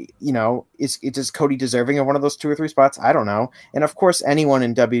 So, is Cody deserving of one of those 2 or 3 spots? I don't know. And of course, anyone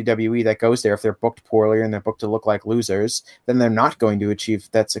in WWE that goes there, if they're booked poorly and they're booked to look like losers, then they're not going to achieve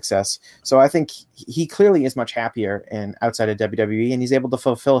that success. So I think he clearly is much happier and outside of WWE, and he's able to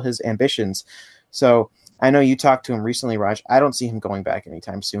fulfill his ambitions. So I know you talked to him recently, Raj. I don't see him going back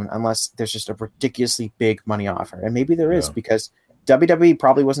anytime soon unless there's just a ridiculously big money offer. And maybe there is, because WWE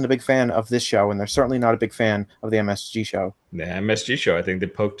probably wasn't a big fan of this show, and they're certainly not a big fan of the MSG show. The MSG show, I think they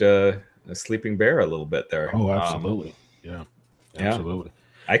poked a sleeping bear a little bit there. Oh, absolutely. Absolutely.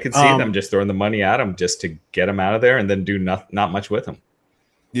 I could see them just throwing the money at him just to get him out of there and then do not much with him.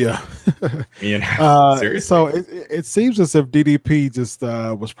 Yeah. Seriously. So it seems as if DDP just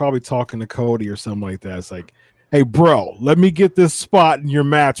was probably talking to Cody or something like that. It's like, hey, bro, let me get this spot in your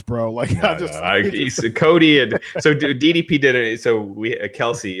match, bro. Like, Cody and so DDP did it. So we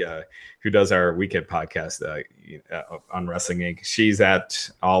Kelsey, who does our weekend podcast on Wrestling Inc. She's at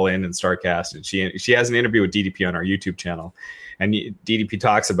All In and Starcast, and she has an interview with DDP on our YouTube channel, and DDP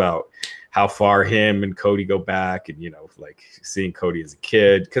talks about how far him and Cody go back, and like seeing Cody as a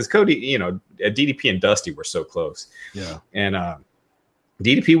kid, because Cody, DDP and Dusty were so close. Yeah, and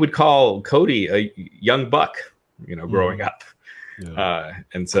DDP would call Cody a young buck. Growing up. Yeah.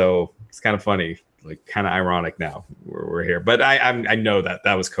 And so it's kind of funny, like kind of ironic now we're here. But I know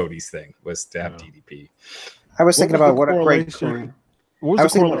that was Cody's thing, was to have DDP. I was thinking about what a great career. What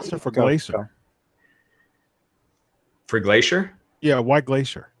was the correlation for Glacier? For Glacier? Yeah, why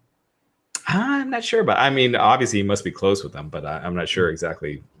Glacier? I'm not sure, but I mean, obviously he must be close with them, but I'm not sure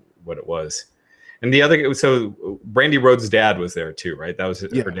exactly what it was. And the other, so Brandy Rhodes' dad was there too, right? That was her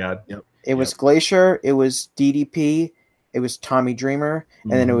dad? Yep. It was Glacier, it was DDP, it was Tommy Dreamer,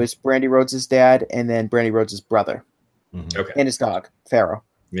 and then it was Brandy Rhodes' dad, and then Brandy Rhodes' brother. Okay. And his dog, Pharaoh.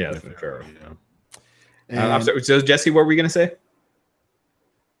 Yeah, Pharaoh. Yeah. I'm sorry, so Jesse, what were we going to say?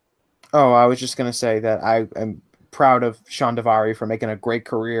 Oh, I was just going to say that I am proud of Sean Davari for making a great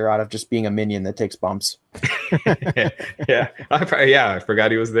career out of just being a minion that takes bumps. I forgot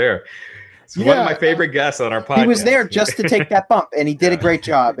he was there. One of my favorite guests on our podcast. He was there just to take that bump, and he did a great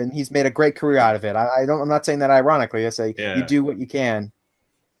job, and he's made a great career out of it. I'm not saying that ironically. I say you do what you can.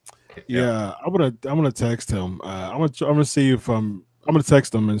 Yeah, I'm gonna text him. I'm gonna see if I'm gonna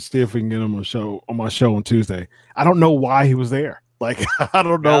text him and see if we can get him on my show on Tuesday. I don't know why he was there. Like, I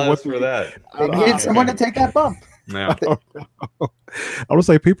don't know what's for that. He needed someone to take that bump. No. I would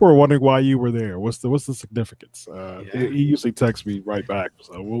say people are wondering why you were there. What's the significance? He usually texts me right back,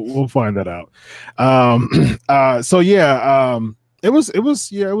 so we'll find that out.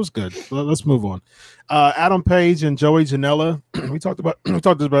 It was good. Let's move on. Adam Page and Joey Janela. we talked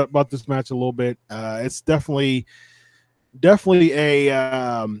about this match a little bit. It's definitely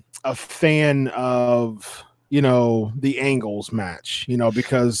a fan of the Angles match,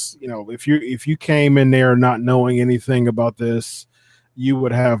 because if you came in there not knowing anything about this, you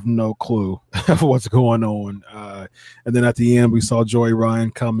would have no clue of what's going on. And then at the end, we saw Joey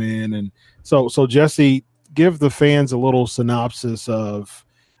Ryan come in, and so Jesse, give the fans a little synopsis of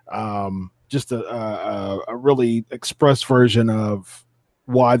just a really express version of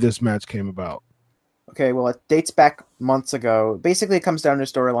why this match came about. Okay, well, it dates back months ago. Basically, it comes down to a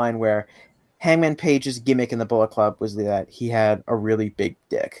storyline where Hangman Page's gimmick in the Bullet Club was that he had a really big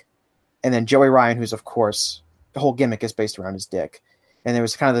dick. And then Joey Ryan, who's, of course, the whole gimmick is based around his dick. And there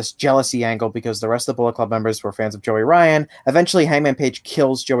was kind of this jealousy angle because the rest of the Bullet Club members were fans of Joey Ryan. Eventually, Hangman Page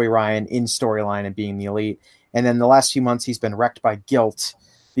kills Joey Ryan in storyline and being the Elite. And then the last few months, he's been wrecked by guilt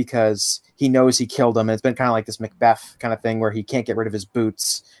because he knows he killed him. And it's been kind of like this Macbeth kind of thing where he can't get rid of his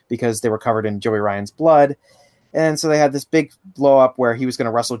boots because they were covered in Joey Ryan's blood. And so they had this big blow up where he was going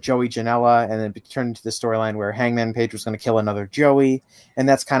to wrestle Joey Janela, and then it turned into the storyline where Hangman Page was going to kill another Joey. And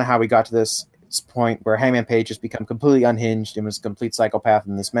that's kind of how we got to this point where Hangman Page has become completely unhinged and was a complete psychopath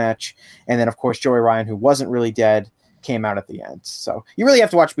in this match. And then, of course, Joey Ryan, who wasn't really dead, came out at the end. So you really have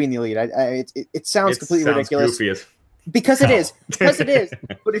to watch Being the Elite. It sounds completely ridiculous. Goofy as Because it is.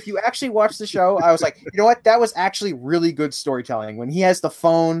 But if you actually watch the show, I was like, you know what? That was actually really good storytelling. When he has the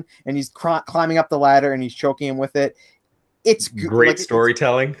phone and he's climbing up the ladder and he's choking him with it, it's great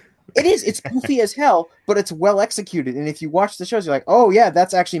storytelling. It is. It's goofy as hell, but it's well executed. And if you watch the shows, you're like, oh yeah,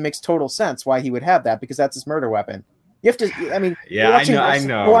 that's actually makes total sense why he would have that, because that's his murder weapon. You have to. I mean, yeah, I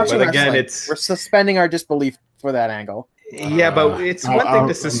know. But again, we're suspending our disbelief for that angle. Yeah, but it's one thing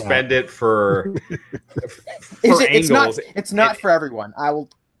to suspend it for angles. It's not for everyone. I will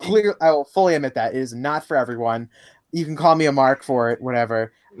fully admit that it is not for everyone. You can call me a mark for it,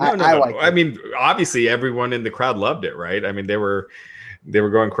 whatever. No. I mean, obviously, everyone in the crowd loved it, right? I mean, they were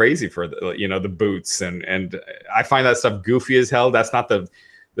going crazy for the boots, and I find that stuff goofy as hell. That's not the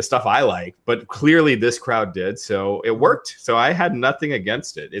stuff I like, but clearly this crowd did, so it worked. So I had nothing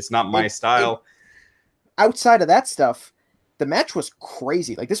against it. It's not my style. Outside of that stuff, the match was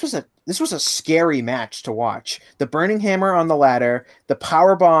crazy. Like this was a scary match to watch. The burning hammer on the ladder, the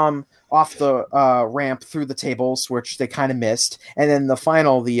power bomb off the ramp through the tables, which they kind of missed, and then the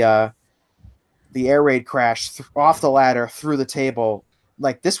final, the air raid crash off the ladder through the table.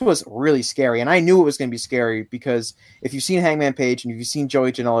 Like this was really scary, and I knew it was going to be scary because if you've seen Hangman Page and if you've seen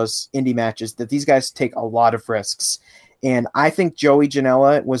Joey Janela's indie matches, that these guys take a lot of risks, and I think Joey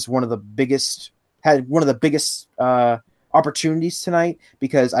Janela was had one of the biggest opportunities tonight,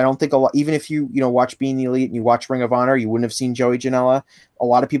 because I don't think even if you watch Being the Elite and you watch Ring of Honor, you wouldn't have seen Joey Janela. A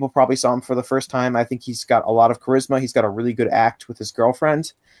lot of people probably saw him for the first time. I think he's got a lot of charisma. He's got a really good act with his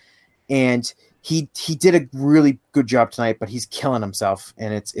girlfriend, and he did a really good job tonight, but he's killing himself,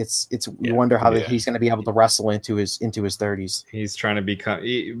 and you wonder how he's going to be able to wrestle into his 30s. He's trying to become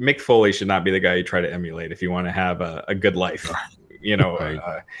Mick Foley. Should not be the guy you try to emulate if you want to have a good life,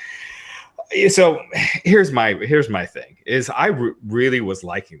 Right. So here's my thing is I really was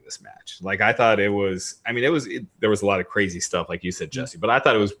liking this match. Like I thought there was a lot of crazy stuff, like you said, Jesse, but I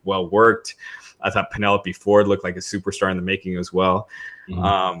thought it was well worked. I thought Penelope Ford looked like a superstar in the making as well.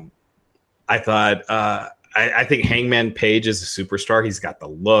 Mm-hmm. I thought I think Hangman Page is a superstar. He's got the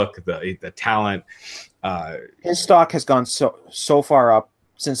look, the talent. His stock has gone so far up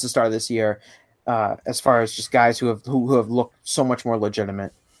since the start of this year, as far as just guys who have looked so much more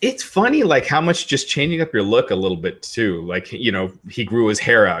legitimate. It's funny, like how much just changing up your look a little bit too. Like, he grew his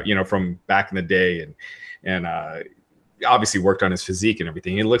hair out, from back in the day, and obviously worked on his physique and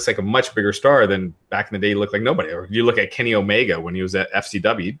everything. He looks like a much bigger star than back in the day. He looked like nobody. Or you look at Kenny Omega when he was at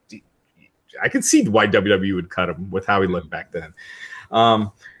FCW. I could see why WWE would cut him with how he looked back then.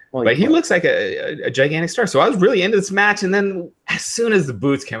 But he looks like a gigantic star. So I was really into this match. And then as soon as the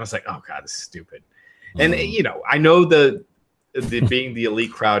boots came, I was like, oh God, this is stupid. And, I know the being the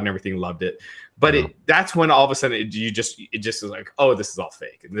elite crowd and everything loved it. But that's when all of a sudden it just is like, oh, this is all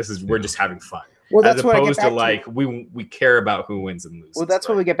fake. And we're just having fun. Well, that's as opposed to like, we care about who wins and loses. Well, that's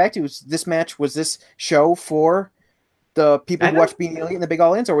what we get back to. Was this show for the people who watch Being the Elite and the Big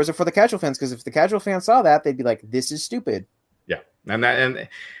All-Ins, or was it for the casual fans? Because if the casual fans saw that, they'd be like, this is stupid. Yeah. And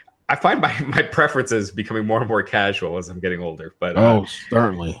I find my preferences becoming more and more casual as I'm getting older. But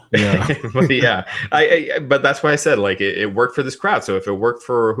certainly. Yeah. But yeah. But that's why I said, like, it worked for this crowd. So if it worked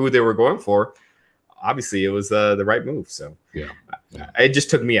for who they were going for, obviously it was the right move. So it just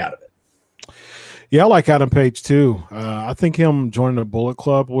took me out of it. Yeah, I like Adam Page too. I think him joining the Bullet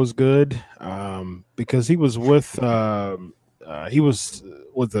Club was good, because he was with the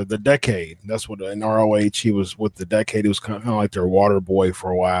Decade. That's what in ROH he was with the Decade. He was kind of like their water boy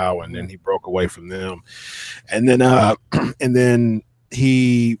for a while, and then he broke away from them, and then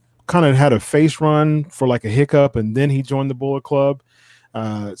he kind of had a face run for like a hiccup, and then he joined the Bullet Club.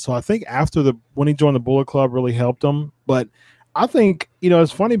 So I think when he joined the Bullet Club really helped him, but I think,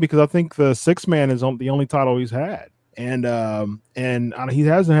 it's funny because I think the 6-man is the only title he's had. And he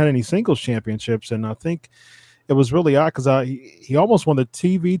hasn't had any singles championships. And I think it was really odd because he almost won the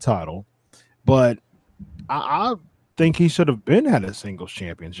TV title, but I think he should have had a singles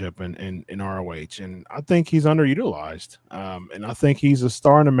championship in ROH. And I think he's underutilized. And I think he's a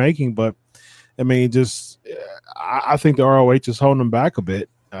star in the making, but I mean, I think the ROH is holding him back a bit.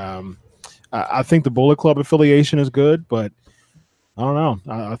 I think the Bullet Club affiliation is good, but I don't know.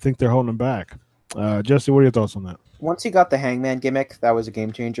 I think they're holding him back. Jesse, what are your thoughts on that? Once he got the Hangman gimmick, that was a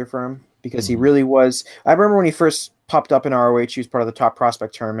game changer for him because he really was. I remember when he first popped up in ROH, he was part of the Top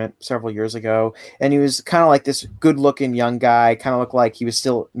Prospect tournament several years ago, and he was kind of like this good-looking young guy, kind of looked like he was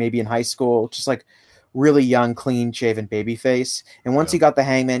still maybe in high school, just like really young, clean-shaven babyface. And once he got the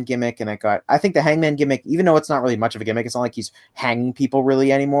Hangman gimmick, and I think the Hangman gimmick, even though it's not really much of a gimmick, it's not like he's hanging people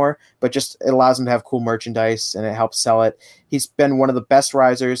really anymore, but just it allows him to have cool merchandise, and it helps sell it. He's been one of the best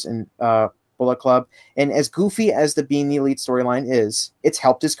risers in Bullet Club, and as goofy as the Being the Elite storyline is, it's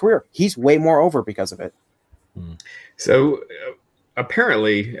helped his career. He's way more over because of it. So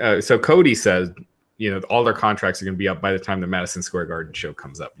apparently, Cody says, all their contracts are going to be up by the time the Madison Square Garden show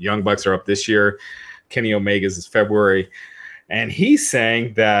comes up. Young Bucks are up this year. Kenny Omega's is February. And he's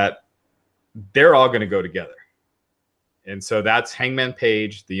saying that they're all going to go together. And so that's Hangman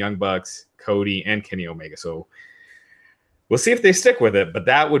Page, the Young Bucks, Cody, and Kenny Omega. So we'll see if they stick with it. But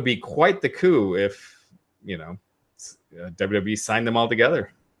that would be quite the coup if, WWE signed them all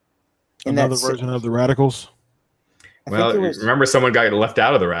together. Another version of the Radicals. Well, remember someone got left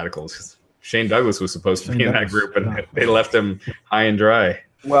out of the Radicals. Shane Douglas was supposed to be in that group, and they left him high and dry.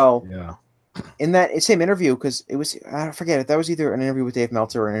 Well, yeah. In that same interview, because it was, I forget if that was either an interview with Dave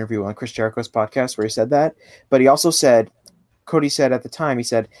Meltzer or an interview on Chris Jericho's podcast where he said that. But he also said, Cody said at the time, he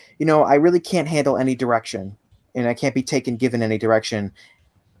said, I really can't handle any direction, and I can't be given any direction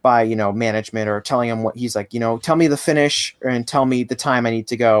by, management or telling him what he's like, tell me the finish and tell me the time I need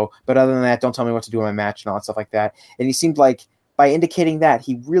to go. But other than that, don't tell me what to do in my match and all that stuff like that. And he seemed like by indicating that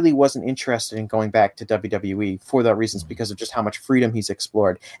he really wasn't interested in going back to WWE for that reasons because of just how much freedom he's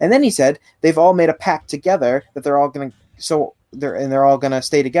explored. And then he said they've all made a pact together that they're all going to, they're all going to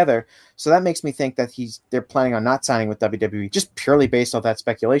stay together. So that makes me think that they're planning on not signing with WWE just purely based off that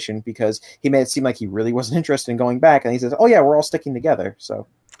speculation because he made it seem like he really wasn't interested in going back. And he says, oh yeah, we're all sticking together. So.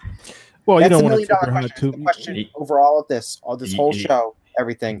 Well, that's you don't $1 want million to question. The question over all of this, whole show,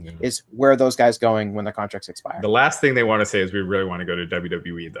 everything is where are those guys going when their contracts expire? The last thing they want to say is we really want to go to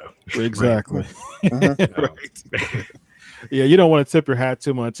WWE, though. Exactly. Right. Yeah, you don't want to tip your hat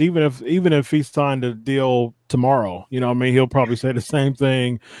too much, even if he signed a deal tomorrow. He'll probably say the same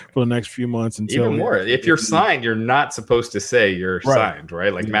thing for the next few months until even more. If you're signed, you're not supposed to say you're signed,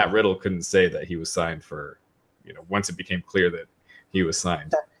 right? Like Matt Riddle couldn't say that he was signed for, once it became clear that he was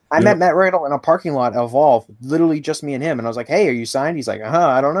signed. I met Matt Riddle in a parking lot of Evolve, literally just me and him, and I was like, "Hey, are you signed?" He's like,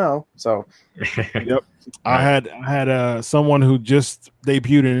 I don't know." So, yep, I had someone who just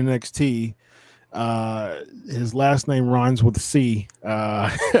debuted in NXT. His last name rhymes with C. I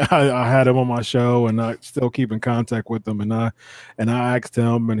had him on my show, and I still keep in contact with him. And I asked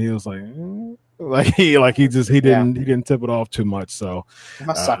him, and he was like, he didn't tip it off too much. So it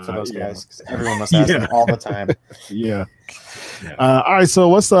must suck for those guys because everyone must ask them all the time. Yeah. All right, so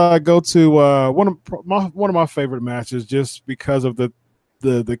let's go to one of my favorite matches, just because of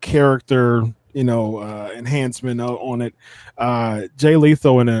the character, enhancement on it. Jay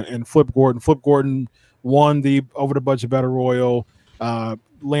Lethal and Flip Gordon. Flip Gordon won the Over the Budget Battle Royal,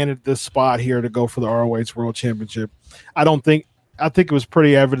 landed this spot here to go for the ROH World Championship. I think it was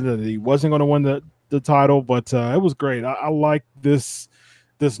pretty evident that he wasn't going to win the title, but it was great. I like this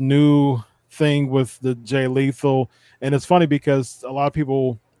new thing with the Jay Lethal. And it's funny because a lot of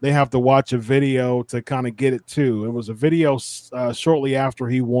people, they have to watch a video to kind of get it too. It was a video shortly after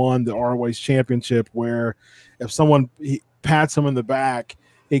he won the ROH Championship where if someone pats him in the back,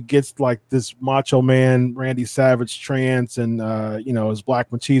 it gets like this Macho Man Randy Savage trance and his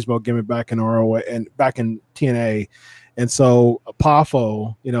Black Machismo gimmick back in ROH and back in TNA. And so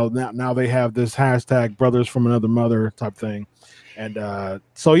PAFO, now they have this hashtag Brothers from Another Mother type thing. And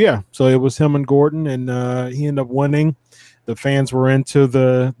so it was him and Gordon, and he ended up winning. The fans were into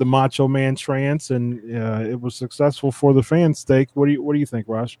the Macho Man trance, and it was successful for the fans' stake. What do you think,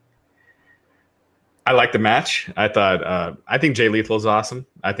 Raj? I like the match. I think Jay Lethal is awesome.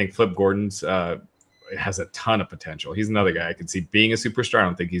 I think Flip Gordon's has a ton of potential. He's another guy I could see being a superstar. I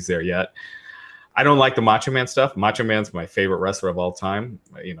don't think he's there yet. I don't like the Macho Man stuff. Macho Man's my favorite wrestler of all time,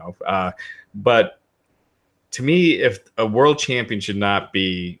 but to me, if a world champion should not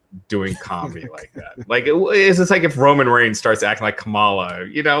be doing comedy like that, like it's just like if Roman Reigns starts acting like Kamala,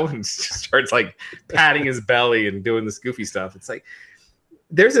 and starts like patting his belly and doing this goofy stuff. It's like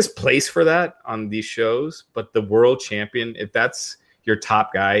there's this place for that on these shows, but the world champion, if that's your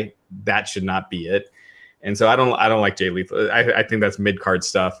top guy, that should not be it. And so I don't like Jay Lethal. I think that's mid card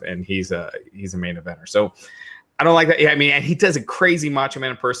stuff, and he's a main eventer. So I don't like that. I mean, and he does a crazy Macho Man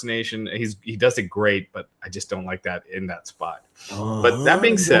impersonation. He does it great, but I just don't like that in that spot. But that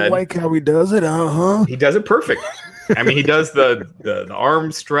being said, don't like how he does it. He does it perfect. I mean, he does the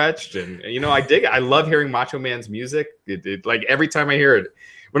arm stretched, and I dig it. I love hearing Macho Man's music. It like every time I hear it,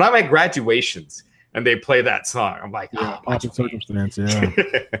 when I'm at graduations and they play that song, I'm like, Opposite Circumstance, yeah.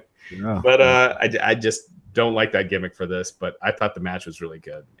 Yeah. But I just don't like that gimmick for this. But I thought the match was really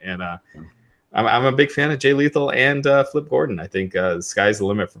good, and I'm a big fan of Jay Lethal and Flip Gordon. I think the sky's the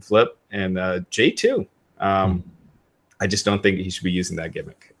limit for Flip and Jay too. I just don't think he should be using that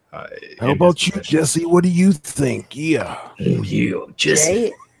gimmick. How about you, Jesse? What do you think? Yeah. Oh, you,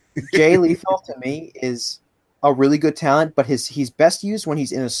 Jesse. Jay Lethal to me is a really good talent, but he's best used when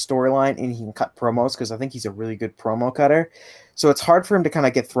he's in a storyline and he can cut promos because I think he's a really good promo cutter. So it's hard for him to kind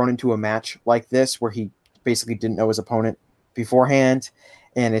of get thrown into a match like this where he basically didn't know his opponent beforehand.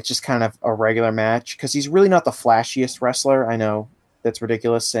 And it's just kind of a regular match because he's really not the flashiest wrestler. I know that's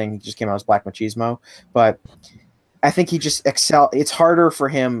ridiculous saying he just came out as Black Machismo, but I think he just It's harder for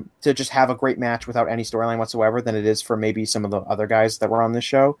him to just have a great match without any storyline whatsoever than it is for maybe some of the other guys that were on this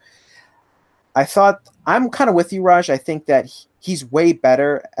show. I thought I'm kind of with you, Raj. I think that he's way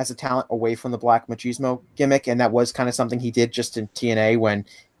better as a talent away from the Black Machismo gimmick, and that was kind of something he did just in TNA when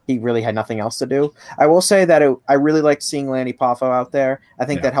he really had nothing else to do. I will say that I really liked seeing Lanny Poffo out there. I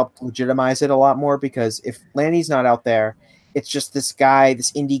think that helped legitimize it a lot more, because if Lanny's not out there, it's just this guy,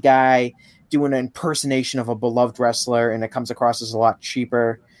 this indie guy, doing an impersonation of a beloved wrestler, and it comes across as a lot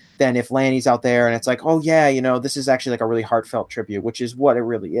cheaper than if Lanny's out there and it's like, oh yeah, this is actually like a really heartfelt tribute, which is what it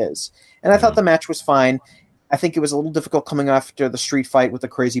really is. And I thought the match was fine. I think it was a little difficult coming after the street fight with the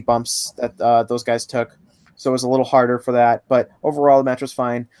crazy bumps that those guys took, so it was a little harder for that. But overall, the match was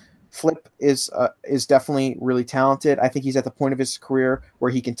fine. Flip is definitely really talented. I think he's at the point of his career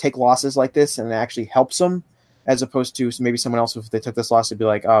where he can take losses like this and it actually helps him, as opposed to maybe someone else, if they took this loss, would be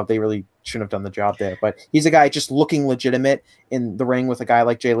like, oh, they really shouldn't have done the job there. But he's a guy just looking legitimate in the ring with a guy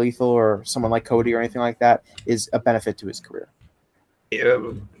like Jay Lethal or someone like Cody or anything like that is a benefit to his career.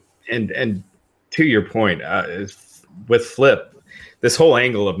 And to your point, with Flip, this whole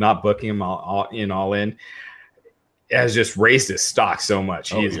angle of not booking him all in has just raised his stock so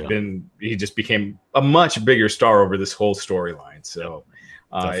much. He just became a much bigger star over this whole storyline. So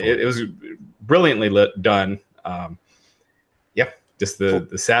it was brilliantly done. Just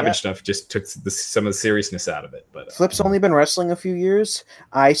the Savage stuff just took some of the seriousness out of it. But Flip's only been wrestling a few years.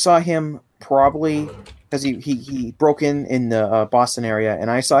 I saw him probably because he broke in the Boston area, and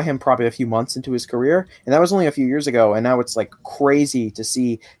I saw him probably a few months into his career, and that was only a few years ago. And now it's like crazy to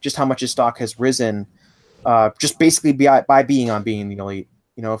see just how much his stock has risen, just basically by being on Being the Elite.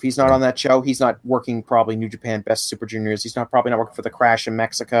 If he's not on that show, he's not working probably New Japan Best Super Juniors. He's probably not working for the Crash in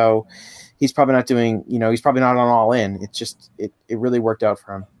Mexico. He's probably not doing, he's probably not on All In. It's just, it really worked out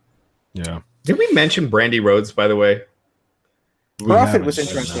for him. Yeah. Did we mention Brandy Rhodes, by the way? Profit was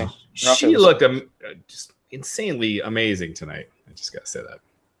interesting. She looked just insanely amazing tonight. I just got to say that.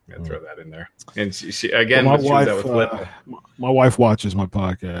 I got to throw that in there. And she again, well, my wife watches my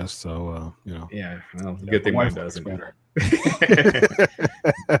podcast, so, Yeah, well, good thing mine doesn't.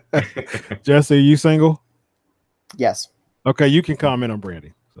 Jesse, you single? Yes. Okay, you can comment on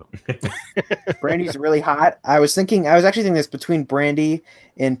Brandy. So. Brandy's really hot. I was actually thinking this between Brandy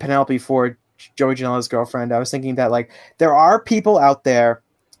and Penelope Ford, Joey Janela's girlfriend. I was thinking that like there are people out there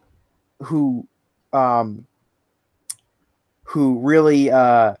who really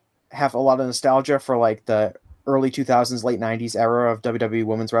have a lot of nostalgia for like the early 2000s, late 90s era of WWE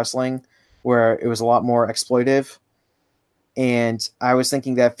women's wrestling, where it was a lot more exploitive. And I was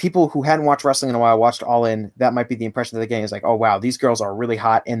thinking that people who hadn't watched wrestling in a while watched All In, that might be the impression that they're getting, is like, oh, wow, these girls are really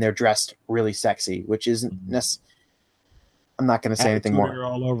hot and they're dressed really sexy, which isn't necessarily. I'm not going to say anything more.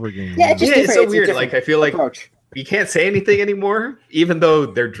 All over again. Yeah, it's so weird. Like, I feel like you can't say anything anymore, even though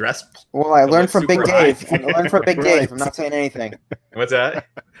they're dressed. Well, I learned from Big Dave. I learned from Big Dave. I'm not saying anything. What's that?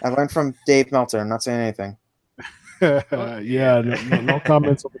 I learned from Dave Meltzer. I'm not saying anything. Yeah, no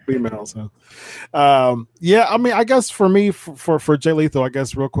comments on the females. Yeah, I mean, I guess for me, for Jay Lethal, I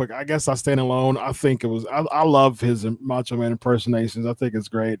guess real quick, I guess I stand alone. I think it was. I love his Macho Man impersonations. I think it's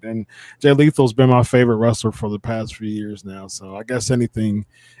great, and Jay Lethal's been my favorite wrestler for the past few years now. So I guess anything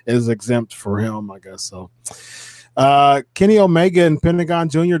is exempt for him. I guess so. Kenny Omega and Pentagon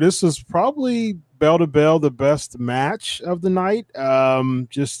Jr. This is probably bell to bell the best match of the night.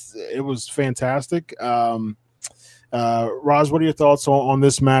 It was fantastic. Roz, what are your thoughts on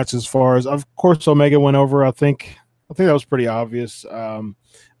this match? As far as, of course, Omega went over. I think that was pretty obvious.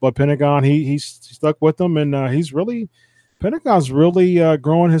 But Pentagon, he stuck with them, and Pentagon's really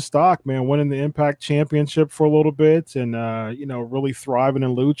growing his stock, man. Winning the Impact Championship for a little bit, and really thriving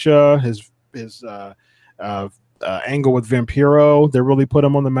in Lucha. His angle with Vampiro, they really put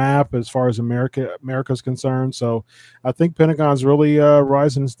him on the map as far as America's concerned. So I think Pentagon's really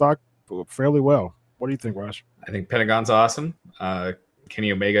rising in stock fairly well. What do you think, Raj? I think Pentagon's awesome.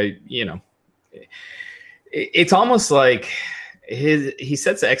 Kenny Omega, it's almost like he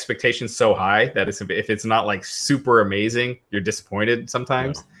sets the expectations so high that if it's not like super amazing, you're disappointed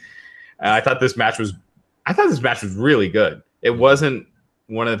sometimes. Yeah. I thought this match was really good. It wasn't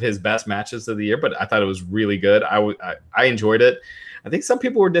one of his best matches of the year, but I thought it was really good. I enjoyed it. I think some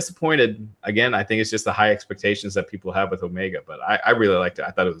people were disappointed. Again, I think it's just the high expectations that people have with Omega, but I really liked it. I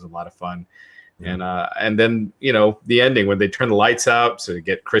thought it was a lot of fun. And then, the ending when they turn the lights out to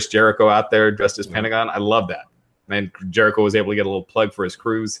get Chris Jericho out there dressed as Pentagon. I love that. And Jericho was able to get a little plug for his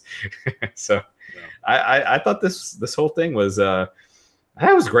cruise. So I thought this whole thing was,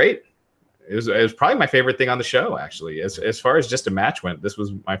 was great. It was probably my favorite thing on the show, actually. As far as just a match went, this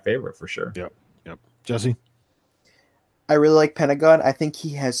was my favorite for sure. Yep. Jesse? I really like Pentagon. I think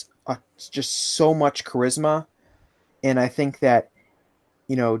he has just so much charisma, and I think that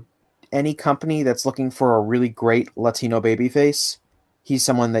any company that's looking for a really great Latino babyface, he's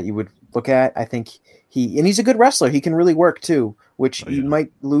someone that you would look at. I think he's a good wrestler. He can really work too, which you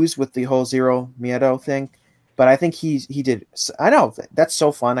might lose with the whole Zero Miedo thing. But I think he did. I know that's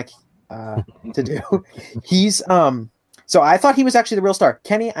so fun to do. He's so I thought he was actually the real star.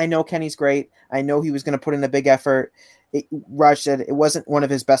 Kenny, I know Kenny's great. I know he was going to put in a big effort. Raj said it wasn't one of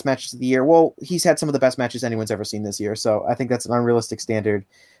his best matches of the year. Well, he's had some of the best matches anyone's ever seen this year, so I think that's an unrealistic standard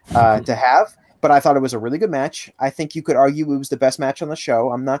to have. But I thought it was a really good match. I think you could argue it was the best match on the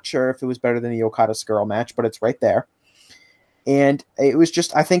show. I'm not sure if it was better than the Okada Skrull match, but it's right there. And it was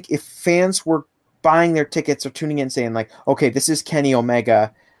just, I think if fans were buying their tickets or tuning in saying like, okay, this is Kenny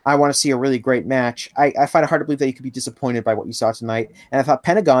Omega, I want to see a really great match, I find it hard to believe that you could be disappointed by what you saw tonight. And I thought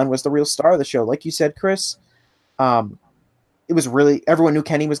Pentagon was the real star of the show. Like you said, Chris, it was really, everyone knew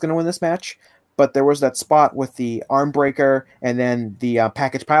Kenny was going to win this match, but there was that spot with the arm breaker and then the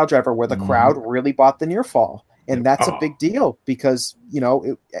package pile driver where the crowd really bought the near fall. And that's a big deal because,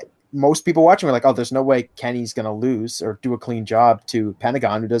 most people watching were like, oh, there's no way Kenny's going to lose or do a clean job to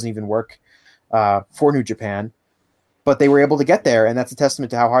Pentagon, who doesn't even work for New Japan. But they were able to get there, and that's a testament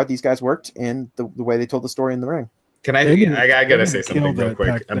to how hard these guys worked and the way they told the story in the ring. Can I gotta say something real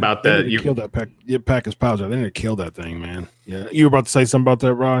quick about that? You killed that package pile driver. They didn't kill that thing, man. Yeah, you were about to say something about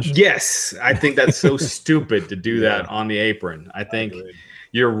that, Raj? Yes, I think that's so stupid to do that on the apron. I think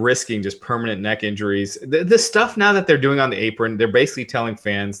you're risking just permanent neck injuries. The stuff now that they're doing on the apron, they're basically telling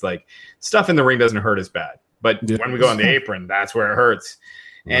fans like stuff in the ring doesn't hurt as bad, but when we go on the apron, that's where it hurts,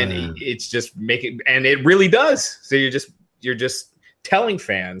 and it's just and it really does. So you're just telling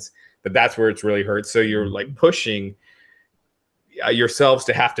fans that that's where it's really hurt. So you're like pushing yourselves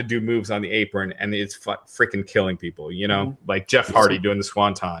to have to do moves on the apron, and it's freaking killing people. Like Jeff Hardy doing the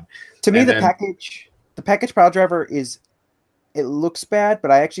Swanton. To me, the package pile driver it looks bad, but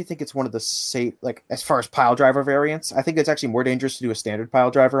I actually think it's one of the safe, like as far as pile driver variants. I think it's actually more dangerous to do a standard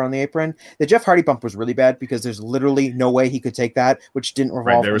pile driver on the apron. The Jeff Hardy bump was really bad because there's literally no way he could take that, which didn't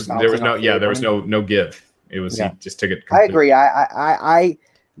revolve. Right. There was no give. It was he just took it. Completely. I agree.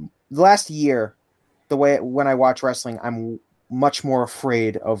 The last year, when I watch wrestling, I'm much more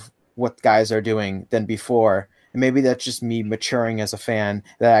afraid of what guys are doing than before. And maybe that's just me maturing as a fan,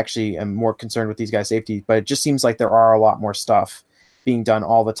 that I actually am more concerned with these guys' safety. But it just seems like there are a lot more stuff being done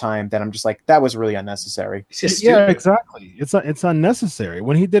all the time that I'm just like, that was really unnecessary. Yeah, exactly. It's unnecessary.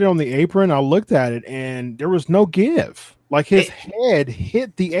 When he did it on the apron, I looked at it and there was no give. Like his head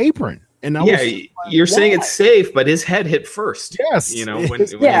hit the apron. And you're saying it's safe, but his head hit first. Yes. When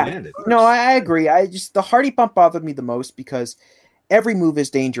he landed. No, I agree. The Hardy bump bothered me the most because every move is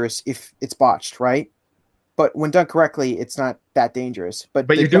dangerous if it's botched, right? But when done correctly, it's not that dangerous. But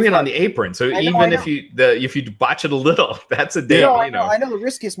you're doing it on the apron, so if you botch it a little, that's a deal. I know the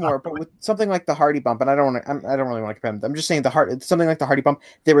risk is more, but with something like the Hardy bump, and I don't really want to compare them. I'm just saying something like the Hardy bump.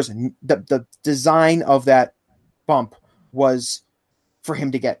 There was the design of that bump was for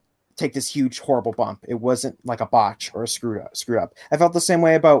him to take this huge horrible bump. It wasn't like a botch or a screwed up. I felt the same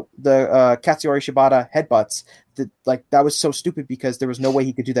way about the Katsuyori Shibata headbutts. That was so stupid because there was no way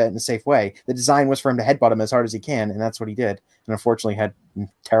he could do that in a safe way. The design was for him to headbutt him as hard as he can, and that's what he did. And unfortunately had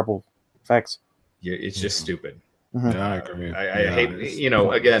terrible effects. Yeah, it's just stupid. Mm-hmm. Yeah, I agree. I hate,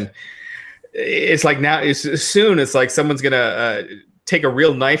 again, it's like now it's like someone's going to take a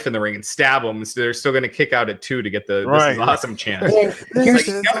real knife in the ring and stab them. So they're still going to kick out at 2 to get the this is awesome chance.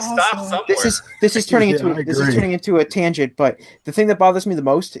 You got to stop somewhere. This is turning into a tangent, but the thing that bothers me the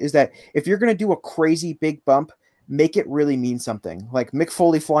most is that if you're going to do a crazy big bump, make it really mean something. Like Mick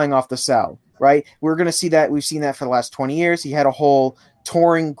Foley flying off the cell, right? We're going to see that. We've seen that for the last 20 years. He had a whole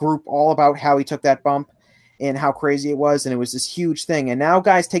touring group all about how he took that bump and how crazy it was, and it was this huge thing. And now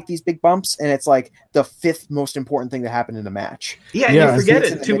guys take these big bumps, and it's like the 5th most important thing that happened in a match. Yeah, you forget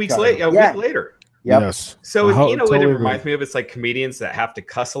it 2 weeks later, a week later. Yep. Yes. So what it reminds me of, it's like comedians that have to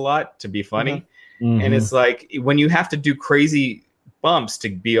cuss a lot to be funny, and it's like when you have to do crazy bumps to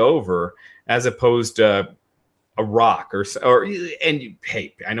be over, as opposed to a Rock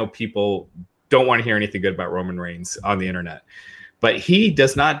hey, I know people don't want to hear anything good about Roman Reigns on the internet. But he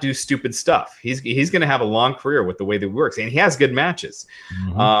does not do stupid stuff. He's going to have a long career with the way that it works, and he has good matches.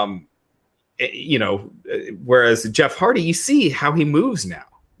 Whereas Jeff Hardy, you see how he moves now.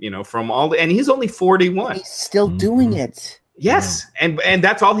 And he's only 41. He's still doing it. Yes, and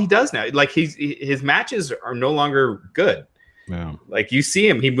that's all he does now. Like his matches are no longer good. Yeah. Like you see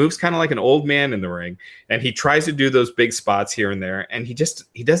him, he moves kind of like an old man in the ring, and he tries to do those big spots here and there, and he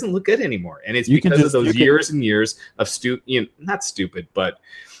doesn't look good anymore. And it's because of those years and years of not stupid, but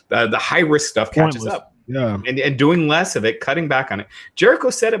the high risk stuff catches up. Yeah, and doing less of it, cutting back on it. Jericho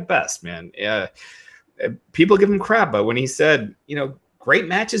said it best, man. People give him crap, but when he said, great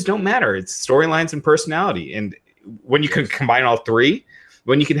matches don't matter, it's storylines and personality, and when you can combine all three,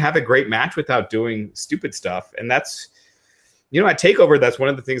 when you can have a great match without doing stupid stuff, and that's. At TakeOver, that's one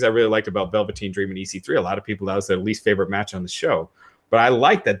of the things I really liked about Velveteen Dream and EC3. A lot of people, that was their least favorite match on the show. But I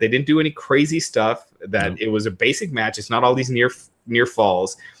like that they didn't do any crazy stuff, that it was a basic match. It's not all these near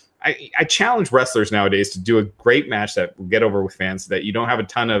falls. I challenge wrestlers nowadays to do a great match that will get over with fans, so that you don't have a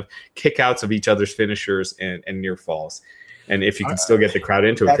ton of kickouts of each other's finishers and near falls. And if you can still get the crowd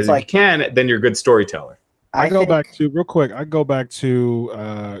into it, because if you can, then you're a good storyteller. I go back to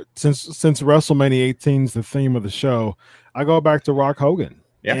since WrestleMania 18 is the theme of the show, I go back to Rock Hogan.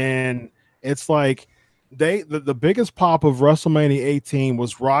 Yeah. And it's like the biggest pop of WrestleMania 18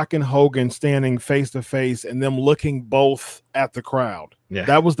 was Rock and Hogan standing face to face and them looking both at the crowd. Yeah.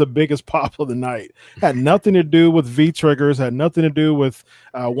 That was the biggest pop of the night. Had nothing to do with V-triggers, had nothing to do with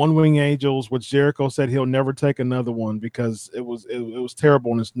One Wing Angels, which Jericho said he'll never take another one because it was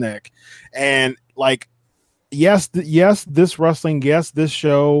terrible on his neck. And like, yes, this wrestling, this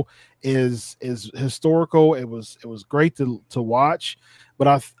show is historical. It was great to watch,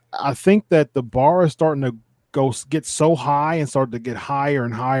 but I think that the bar is starting to get so high and start to get higher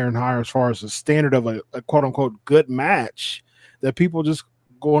and higher and higher as far as the standard of a quote unquote good match, that people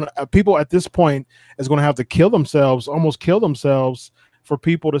at this point is going to have to almost kill themselves for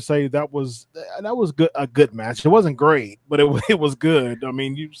people to say that was good, a good match. It wasn't great, but it was good. I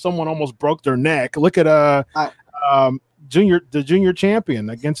mean, someone almost broke their neck. Look at the junior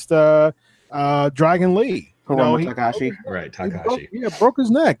champion against Dragon Lee. Takahashi. Right, Takahashi. Broke his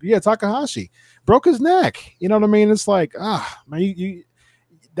neck. Yeah, Takahashi broke his neck. You know what I mean? It's like, man,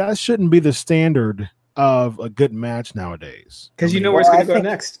 that shouldn't be the standard of a good match nowadays. Because where it's going to go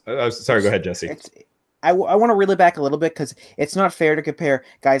next. Sorry, go ahead, Jesse. I want to reel it back a little bit, because it's not fair to compare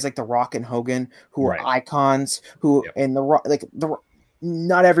guys like The Rock and Hogan, who are icons, and The Rock,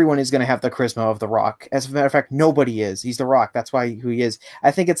 not everyone is going to have the charisma of The Rock. As a matter of fact, nobody is. He's The Rock. That's why who he is.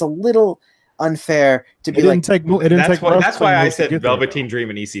 I think it's a little unfair to be that's why I said Velveteen Dream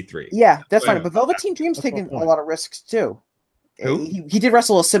and EC3. Yeah, that's fine. But Velveteen Dream's taken a lot of risks too. Who? He did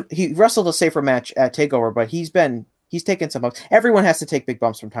wrestle he wrestled a safer match at TakeOver, but he's taken some bumps. Everyone has to take big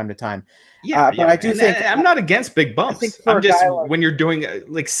bumps from time to time. But I do think I'm not against big bumps. I'm just when you're doing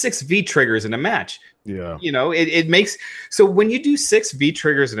like 6 V triggers in a match. Yeah, it makes so when you do 6 V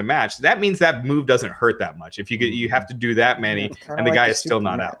triggers in a match, that means that move doesn't hurt that much. If you have to do that many, and the guy is still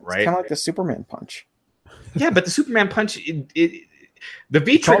not out, right? It's kind of like the Superman punch. Yeah, but the Superman punch, the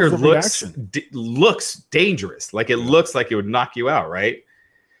V trigger looks dangerous. Like it looks like it would knock you out, right?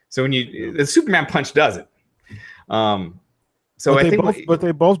 So when the Superman punch doesn't. But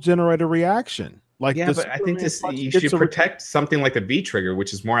they both generate a reaction. Like, but I think you should protect something like the V trigger,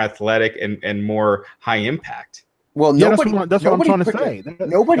 which is more athletic and more high impact. Well, that's what I'm trying to say.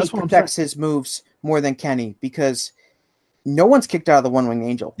 Nobody protects his moves more than Kenny, because no one's kicked out of the One Wing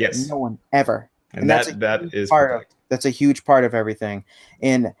Angel. Yes, no one ever, and that's a huge part of everything.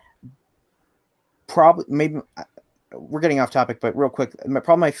 And maybe we're getting off topic, but real quick,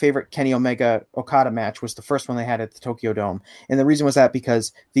 probably my favorite Kenny Omega Okada match was the first one they had at the Tokyo Dome. And the reason was that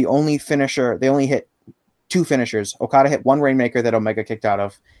because they only hit 2 finishers. Okada hit 1 Rainmaker that Omega kicked out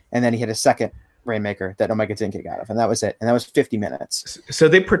of, and then he hit a second Rainmaker that Omega didn't kick out of. And that was it. And that was 50 minutes. So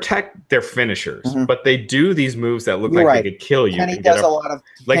they protect their finishers, but they do these moves that look they could kill you. Kenny does a lot of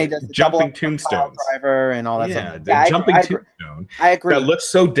jumping tombstones. Driver and all that stuff. The jumping tombstone. I agree. That looks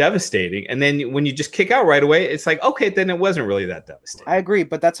so devastating. And then when you just kick out right away, it's like, okay, then it wasn't really that devastating. I agree,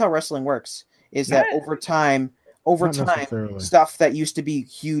 but that's how wrestling works, is that over time, stuff that used to be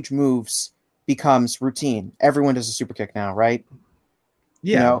huge moves becomes routine. Everyone does a super kick now, right?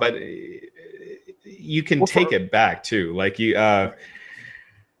 Yeah, but you can take it back too. Like you so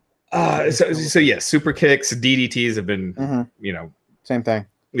yes, super kicks, DDTs have been same thing.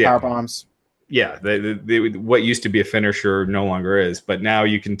 Yeah. Power bombs. Yeah, what used to be a finisher no longer is, but now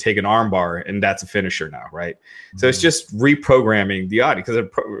you can take an armbar and that's a finisher now, right? So it's just reprogramming the audio, because an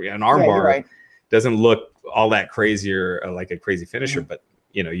armbar doesn't look all that crazier like a crazy finisher, but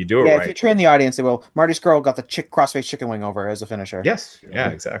you do it right. If you train the audience, they will. Marty Scurll got the crossface chicken wing over as a finisher. Yes, yeah,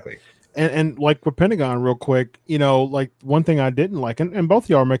 exactly. And like for Pentagon, real quick, like one thing I didn't like, and both of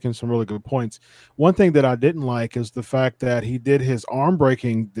y'all are making some really good points. One thing that I didn't like is the fact that he did his arm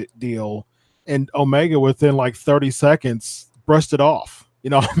breaking deal, and Omega within like 30 seconds brushed it off. You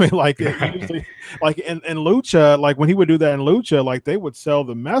know what I mean? Like usually, like in Lucha, like when he would do that in Lucha, like they would sell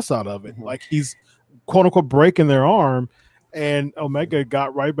the mess out of it. Like he's quote unquote breaking their arm. And Omega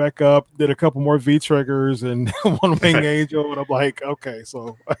got right back up, did a couple more V triggers and one wing angel, and I'm like, okay,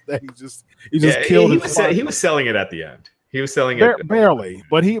 so he just killed. He was selling it at the end. He was selling it barely,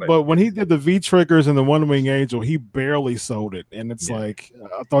 but when he did the V triggers and the one wing angel, he barely sold it, and it's like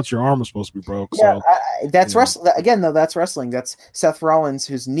I thought your arm was supposed to be broke. Yeah, so, that's wrestling again. Though that's wrestling. That's Seth Rollins,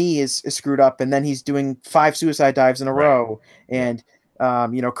 whose knee is screwed up, and then he's doing 5 suicide dives in a row, and.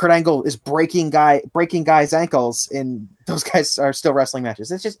 Kurt Angle is breaking guys' ankles, and those guys are still wrestling matches.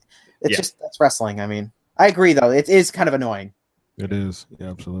 It's just that's wrestling. I mean, I agree though. It is kind of annoying. It is,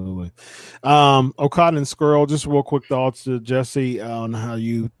 yeah, absolutely. Okada and Skrull, just real quick thoughts to Jesse on how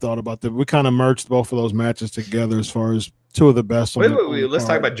you thought about that. We kind of merged both of those matches together as far as two of the best. Let's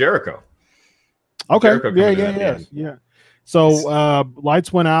talk about Jericho. Okay, yeah. So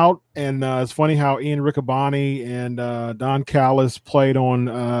lights went out, and it's funny how Ian Riccaboni and Don Callis played on.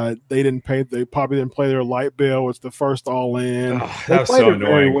 They probably didn't play their light bill. It's the first All In. Oh, that was so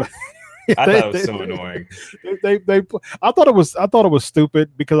annoying. Well. I thought it was so annoying. I thought it was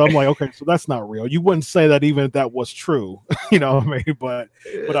stupid because I'm like, okay, so that's not real. You wouldn't say that even if that was true, you know what I mean? But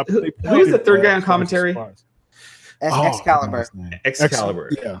who's the third guy on commentary? Excalibur.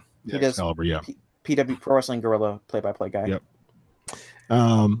 Excalibur. Yeah, he does. Excalibur. Yeah. PW Pro Wrestling Gorilla play-by-play guy. Yep.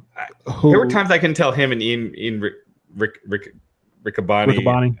 There were times I can tell him and Ian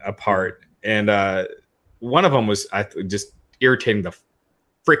Riccaboni apart, and one of them was just irritating the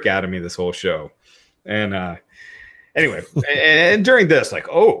frick out of me this whole show. And anyway, and during this, like,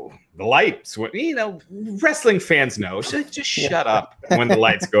 the lights went, wrestling fans know. Just shut up when the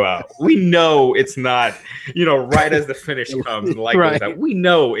lights go out. We know it's not, right as the finish comes and the light goes out. We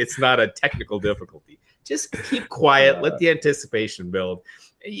know it's not a technical difficulty. Just keep quiet. Let the anticipation build.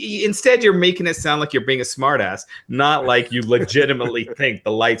 Instead, you're making it sound like you're being a smartass, not like you legitimately think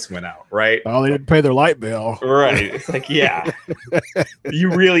the lights went out, right? Oh, they didn't pay their light bill. Right. It's like, yeah.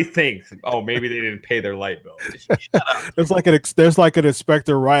 You really think, maybe they didn't pay their light bill. Just shut up. There's like an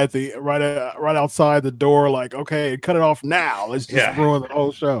inspector right outside the door, like, okay, cut it off now. Let's just ruin the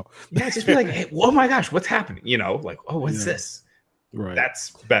whole show. Yeah, just be like, hey, oh my gosh, what's happening? What's this? Right. That's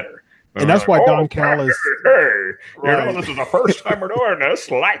better. And that's why Don Callis. This is the first time we're doing this.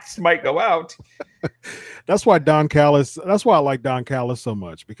 Lights might go out. That's why I like Don Callis so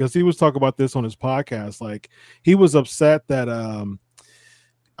much, because he was talking about this on his podcast. Like, he was upset that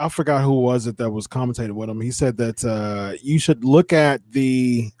I forgot who was it that was commentating with him. He said that you should look at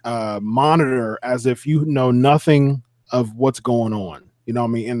the monitor as if you know nothing of what's going on. You know what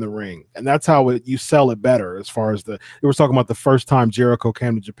I mean, in the ring. And that's how you sell it better as far as they were talking about the first time Jericho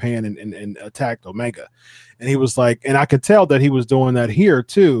came to Japan and attacked Omega. And he was like, and I could tell that he was doing that here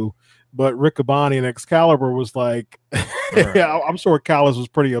too, but Riccaboni and Excalibur was like, yeah, I'm sure Callis was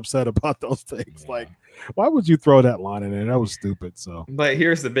pretty upset about those things. Yeah. Like, why would you throw that line in there? That was stupid. So, but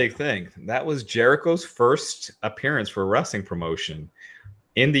here's the big thing. That was Jericho's first appearance for a wrestling promotion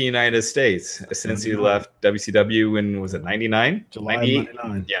in the United States since he left WCW in, was it 99? July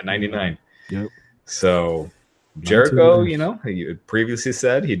 99. Yeah, 99. Yep. So Jericho, he previously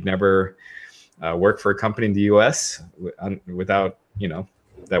said he'd never worked for a company in the US without,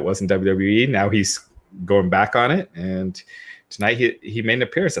 that wasn't WWE. Now he's going back on it. And tonight he made an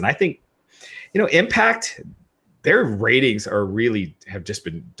appearance. And I think, Impact, their ratings have just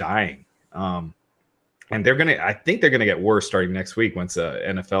been dying. And I think they're gonna get worse starting next week once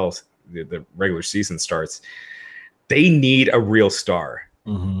NFL the regular season starts. They need a real star,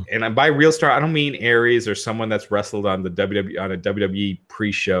 and by real star, I don't mean Aries or someone that's wrestled on the WWE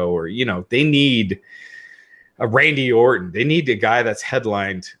pre-show, or they need a Randy Orton. They need a guy that's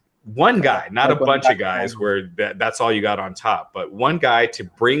headlined. One guy, not a bunch of guys where that's all you got on top, but one guy to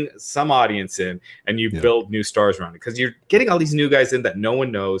bring some audience in, and you build new stars around it, because you're getting all these new guys in that no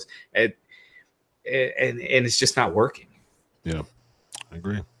one knows. And it's just not working. Yeah, I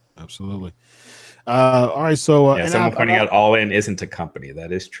agree. Absolutely. All right, so someone pointing out All In isn't a company.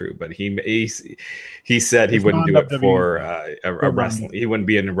 That is true, but he said he wouldn't do it for a wrestling. He wouldn't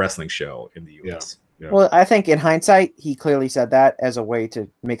be in a wrestling show in the U.S. Yeah. Well, I think in hindsight, he clearly said that as a way to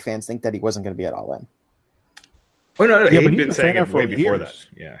make fans think that he wasn't going to be at All In. Oh no, he's been saying it way before that.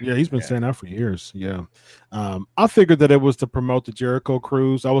 Yeah, he's been saying that for years. Yeah, I figured that it was to promote the Jericho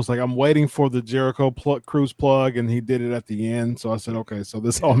Cruise. I was like, I'm waiting for the Jericho Cruise plug, and he did it at the end. So I said, okay, so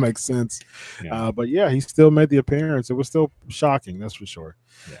this all makes sense. Yeah. But yeah, he still made the appearance. It was still shocking, that's for sure.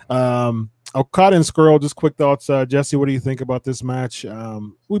 Yeah. Okada and Skrull, just quick thoughts. Jesse, what do you think about this match?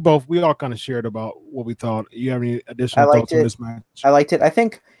 We all kind of shared about what we thought. You have any additional thoughts on this match? I liked it. I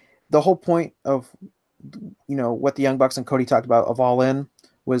think the whole point of what the Young Bucks and Cody talked about of All In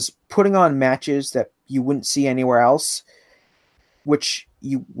was putting on matches that you wouldn't see anywhere else, which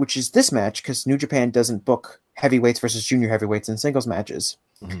is this match, because New Japan doesn't book heavyweights versus junior heavyweights in singles matches.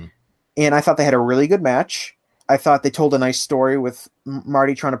 Mm-hmm. And I thought they had a really good match. I thought they told a nice story with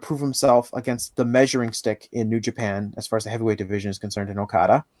Marty trying to prove himself against the measuring stick in New Japan as far as the heavyweight division is concerned in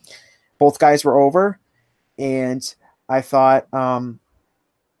Okada. Both guys were over, and I thought,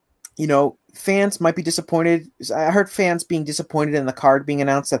 fans might be disappointed. I heard fans being disappointed in the card being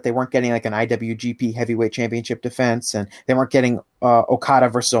announced that they weren't getting like an IWGP Heavyweight Championship defense, and they weren't getting Okada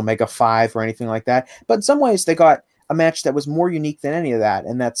versus Omega 5 or anything like that. But in some ways, they got a match that was more unique than any of that,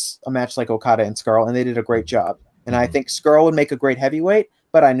 and that's a match like Okada and Skrull, and they did a great job. And I think Skrull would make a great heavyweight,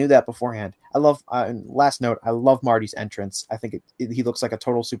 but I knew that beforehand. I love, last note, I love Marty's entrance. I think he looks like a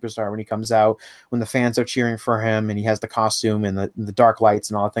total superstar when he comes out, when the fans are cheering for him, and he has the costume and the dark lights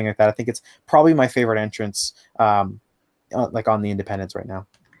and all that thing like that. I think it's probably my favorite entrance, like on the independents right now,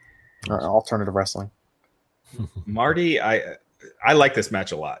 or alternative wrestling. Marty, I like this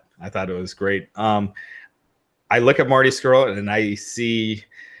match a lot. I thought it was great. I look at Marty Skrull and I see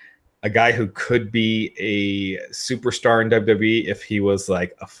a guy who could be a superstar in WWE if he was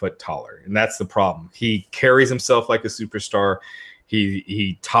like a foot taller. And that's the problem. He carries himself like a superstar.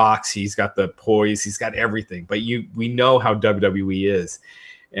 He talks, he's got the poise, he's got everything, but we know how WWE is.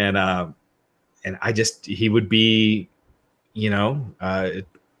 And he would be, he's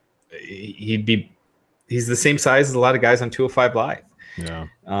the same size as a lot of guys on 205 Live. Yeah.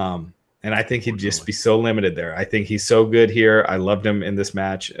 And I think he'd just be so limited there. I think he's so good here. I loved him in this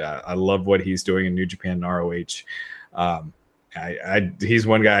match. I love what he's doing in New Japan and ROH. He's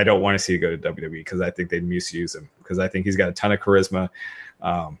one guy I don't want to see go to WWE because I think they'd misuse him, because I think he's got a ton of charisma,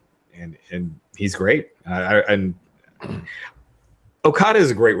 and he's great. And Okada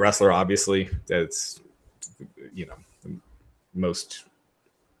is a great wrestler, obviously. That's the most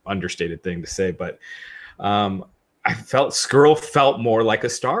understated thing to say, but I felt Skrull felt more like a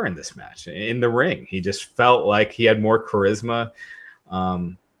star in this match in the ring. He just felt like he had more charisma.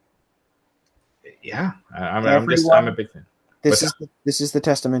 I'm a big fan. This is the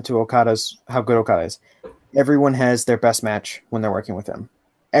testament to how good Okada is. Everyone has their best match when they're working with him.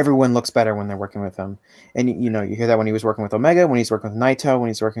 Everyone looks better when they're working with him. And you hear that when he was working with Omega, when he's working with Naito, when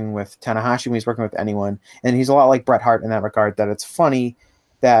he's working with Tanahashi, when he's working with anyone. And he's a lot like Bret Hart in that regard, that it's funny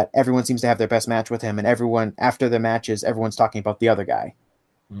that everyone seems to have their best match with him, and everyone after the matches, everyone's talking about the other guy.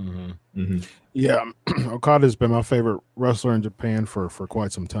 Mm-hmm. Mm-hmm. Yeah, Okada has been my favorite wrestler in Japan for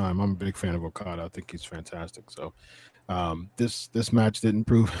quite some time. I'm a big fan of Okada. I think he's fantastic. So this match didn't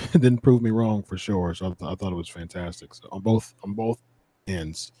prove me wrong for sure. So I thought it was fantastic. So on both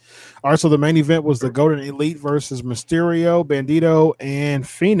ends. All right, so the main event was the Golden Elite versus Mysterio, Bandito, and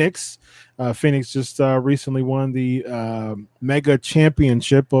Phoenix. Phoenix just recently won the Mega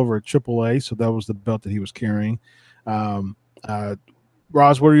Championship over at AAA, so that was the belt that he was carrying. Roz,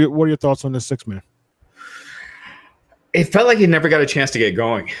 what are your thoughts on this six-man? It felt like he never got a chance to get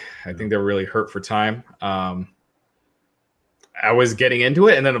going. I think they were really hurt for time. I was getting into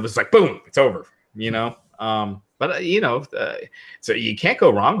it, and then it was like, boom, it's over. So you can't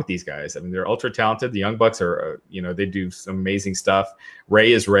go wrong with these guys. I mean, they're ultra talented. The Young Bucks are, they do some amazing stuff.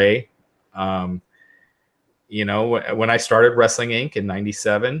 Ray is Ray. When I started Wrestling Inc. in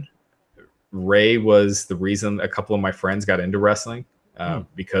 97, Ray was the reason a couple of my friends got into wrestling,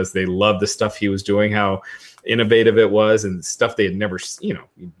 because they loved the stuff he was doing, how innovative it was, and stuff they had never seen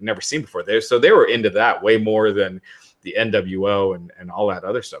before. So they were into that way more than the NWO and all that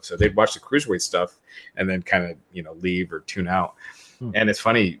other stuff. So they'd watch the cruiserweight stuff and then kind of, leave or tune out. And it's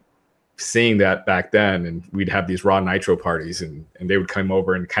funny seeing that back then, and we'd have these Raw Nitro parties, and they would come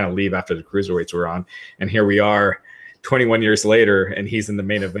over and kind of leave after the cruiserweights were on. And here we are 21 years later, and he's in the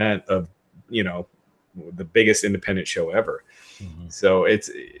main event of, the biggest independent show ever. Mm-hmm. So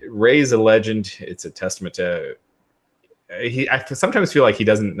Ray's a legend. It's a testament to, I sometimes feel like he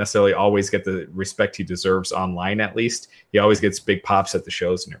doesn't necessarily always get the respect he deserves online. At least he always gets big pops at the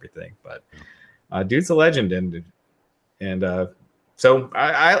shows and everything, but dude's a legend. And so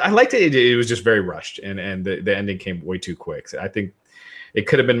I liked it. It was just very rushed, and the ending came way too quick. So I think it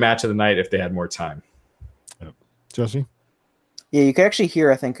could have been match of the night if they had more time. Yep. Jesse? Yeah, you could actually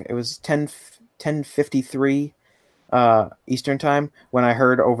hear, I think it was 10:53 Eastern time, when I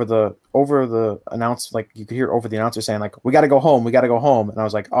heard over the announce, like you could hear over the announcer saying like, we got to go home, and I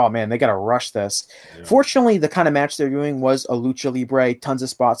was like, oh man, they got to rush this. Yeah. Fortunately, the kind of match they're doing was a lucha libre tons of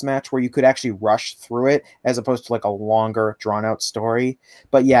spots match where you could actually rush through it as opposed to like a longer drawn out story.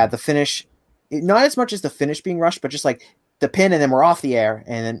 But yeah, the finish, not as much as the finish being rushed, but just like the pin, and then we're off the air,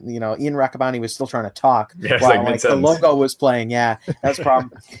 and then Ian Rakabani was still trying to talk while like the logo was playing. Yeah, that's the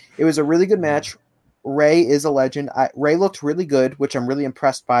problem. It was a really good match. Ray is a legend. Ray looked really good, which I'm really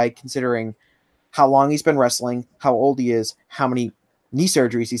impressed by considering how long he's been wrestling, how old he is, how many knee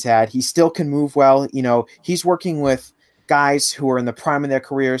surgeries he's had. He still can move well. He's working with guys who are in the prime of their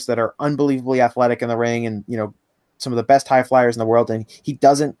careers that are unbelievably athletic in the ring, and some of the best high flyers in the world. And he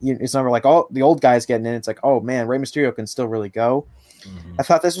doesn't. It's never like, oh, the old guy's getting in. It's like, oh man, Rey Mysterio can still really go. Mm-hmm. I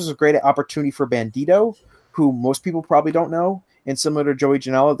thought this was a great opportunity for Bandito, who most people probably don't know. And similar to Joey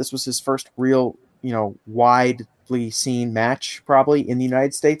Janela, this was his first real widely seen match probably in the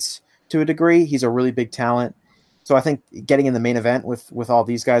United States to a degree. He's a really big talent. So I think getting in the main event with all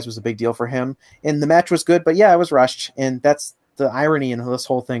these guys was a big deal for him. And the match was good, but yeah, it was rushed. And that's the irony in this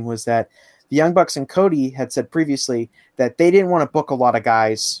whole thing, was that the Young Bucks and Cody had said previously that they didn't want to book a lot of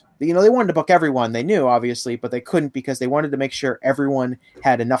guys. They wanted to book everyone they knew, obviously, but they couldn't because they wanted to make sure everyone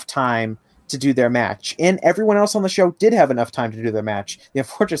had enough time to do their match. And everyone else on the show did have enough time to do their match. The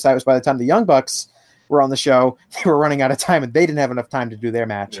unfortunate side was by the time the Young Bucks were on the show, they were running out of time and they didn't have enough time to do their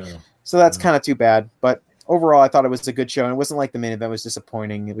match. Yeah. So that's kind of too bad. But overall, I thought it was a good show. And it wasn't like the main event was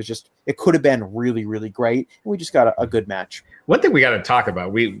disappointing. It was just, it could have been really, really great. And we just got a good match. One thing we got to talk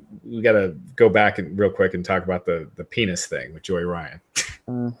about, we got to go back and real quick and talk about the penis thing with Joey Ryan.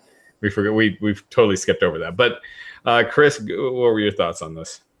 We forgot, we've totally skipped over that. But Chris, what were your thoughts on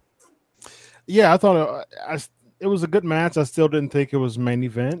this? Yeah, I thought it was a good match. I still didn't think it was main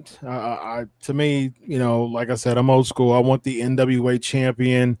event. To me, like I said, I'm old school. I want the NWA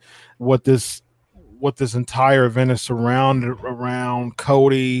champion. What this entire event is surrounded around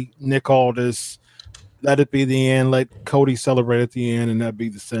Cody, Nick Aldis. Let it be the end. Let Cody celebrate at the end, and that be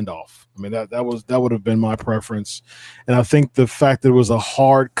the send off. I mean, that would have been my preference. And I think the fact that it was a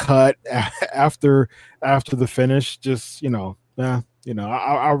hard cut after the finish, just I'd have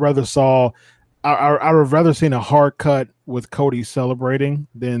rather seen a hard cut with Cody celebrating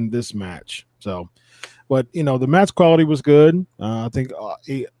than this match. So, but the match quality was good. I think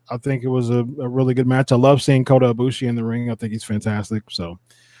it was a really good match. I love seeing Kota Ibushi in the ring. I think he's fantastic. So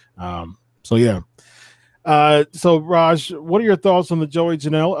yeah. So Raj, what are your thoughts on the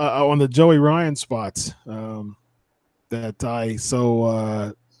on the Joey Ryan spots that I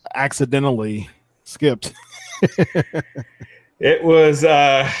so accidentally skipped? It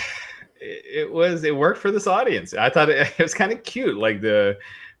worked for this audience. I thought it was kind of cute, like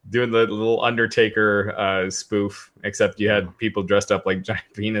doing the little Undertaker spoof, except you had people dressed up like giant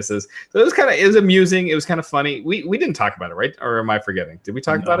penises. So it was amusing. It was kind of funny. We didn't talk about it, right? Or am I forgetting? Did we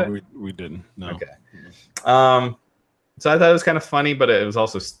talk about it? We didn't. No. Okay. So I thought it was kind of funny, but it was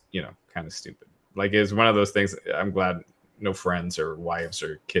also, kind of stupid. Like, it was one of those things. I'm glad no friends or wives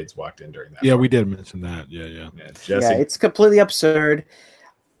or kids walked in during that. Yeah, we did mention that. Yeah. Jesse? Yeah, it's completely absurd.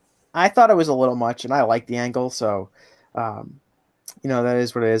 I thought it was a little much, and I like the angle, so that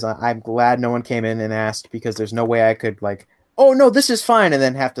is what it is. I'm glad no one came in and asked, because there's no way I could oh no, this is fine, and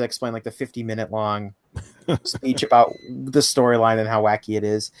then have to explain the 50-minute long speech about the storyline and how wacky it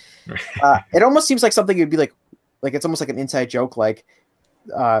is. It almost seems like something you'd be like it's almost like an inside joke, the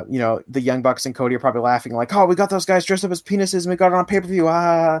Young Bucks and Cody are probably laughing oh, we got those guys dressed up as penises and we got it on pay-per-view,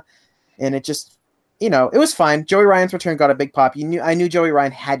 and it just it was fine. Joey Ryan's return got a big pop. I knew Joey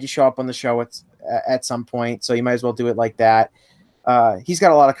Ryan had to show up on the show at some point, so you might as well do it like that. He's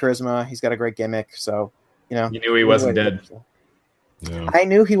got a lot of charisma. He's got a great gimmick, so you knew he wasn't dead. Yeah. I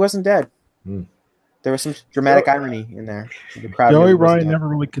knew he wasn't dead. There was some dramatic irony in there. The crowd Joey Ryan never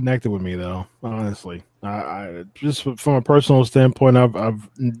really connected with me, though. Honestly, I just from a personal standpoint,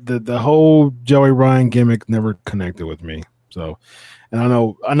 the whole Joey Ryan gimmick never connected with me. So, and I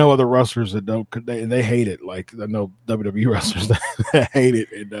know other wrestlers that don't. They hate it. Like, I know WWE wrestlers that hate it,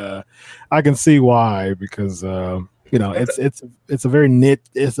 and I can see why, because it's a very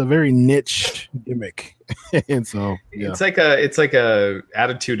niche gimmick. And so yeah. It's like a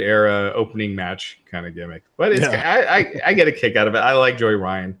Attitude Era opening match kind of gimmick, but I get a kick out of it. I like Joey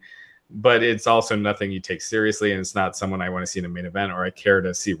Ryan, but it's also nothing you take seriously, and it's not someone I want to see in a main event or I care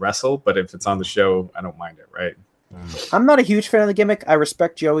to see wrestle. But if it's on the show, I don't mind it, right? I'm not a huge fan of the gimmick. I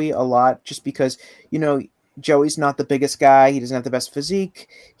respect Joey a lot, just because Joey's not the biggest guy. He doesn't have the best physique.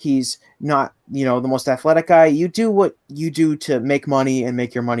 He's not, the most athletic guy. You do what you do to make money and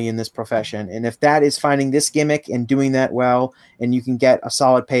make your money in this profession. And if that is finding this gimmick and doing that well, and you can get a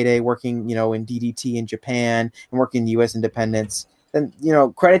solid payday working, in DDT in Japan and working in the U.S. independents, then,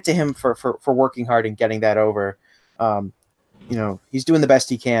 credit to him for working hard and getting that over. He's doing the best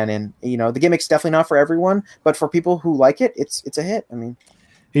he can. And, the gimmick's definitely not for everyone, but for people who like it, it's a hit. I mean,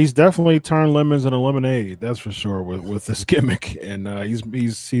 he's definitely turned lemons into lemonade. That's for sure with this gimmick. And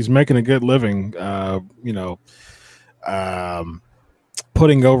he's making a good living,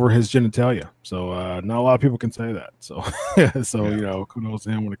 putting over his genitalia. So not a lot of people can say that. So, kudos to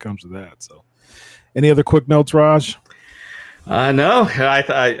him when it comes to that. So any other quick notes, Raj? No, I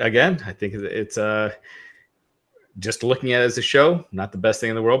think it's just looking at it as a show, not the best thing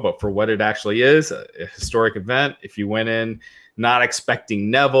in the world, but for what it actually is, a historic event. If you went in not expecting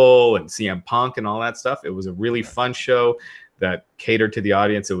Neville and CM Punk and all that stuff, it was a really fun show that catered to the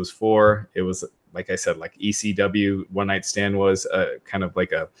audience it was for. It was, like I said, like ECW One Night Stand was kind of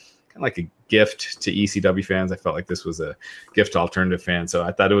like a gift to ECW fans. I felt like this was a gift to alternative fans. So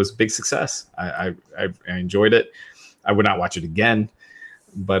I thought it was a big success. I enjoyed it. I would not watch it again,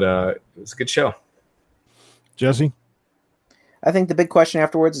 but it was a good show. Jesse? I think the big question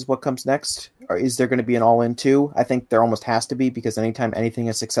afterwards is what comes next. Or is there going to be an All In 2? I think there almost has to be, because anytime anything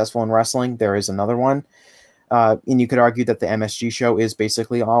is successful in wrestling, there is another one. And you could argue that the MSG show is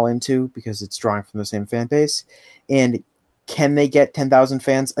basically All In 2 because it's drawing from the same fan base. And can they get 10,000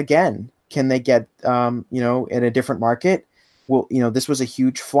 fans again? Can they get, in a different market? Well, this was a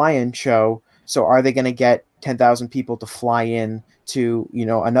huge fly-in show. So are they going to get 10,000 people to fly in to,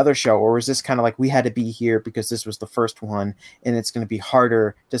 another show? Or is this kind of like, we had to be here because this was the first one and it's going to be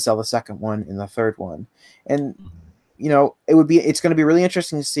harder to sell the second one and the third one? And, it's going to be really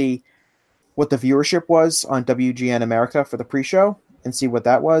interesting to see what the viewership was on WGN America for the pre-show and see what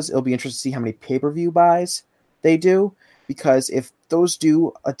that was. It'll be interesting to see how many pay-per-view buys they do, because if those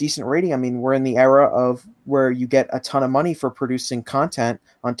do a decent rating, I mean, we're in the era of where you get a ton of money for producing content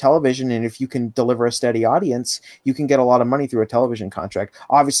on television. And if you can deliver a steady audience, you can get a lot of money through a television contract.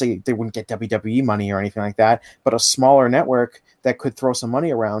 Obviously, they wouldn't get WWE money or anything like that, but a smaller network that could throw some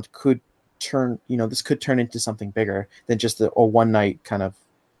money around could turn, this could turn into something bigger than just a one night kind of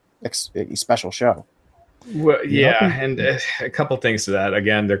special show. Well, yeah. And a couple things to that.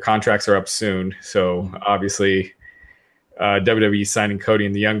 Again, their contracts are up soon. So obviously, WWE signing Cody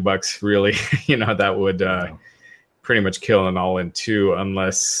and the Young Bucks really, that would pretty much kill an All In 2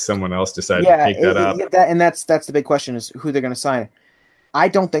 unless someone else decided to pick that up. And that's the big question, is who they're going to sign. I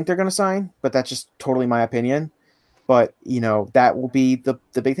don't think they're going to sign, but that's just totally my opinion. But, that will be the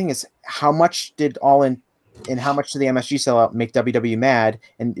big thing, is how much did All In and how much did the MSG sell out make WWE mad?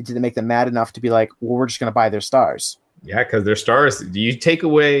 And did it make them mad enough to be like, well, we're just going to buy their stars? Yeah, because their stars, you take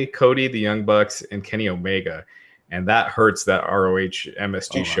away Cody, the Young Bucks, and Kenny Omega, and that hurts that ROH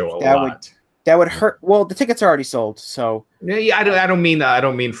MSG show a lot. That would hurt. Well, the tickets are already sold, so yeah. I don't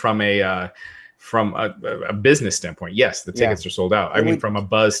mean from a business standpoint. Yes, the tickets are sold out. I mean from a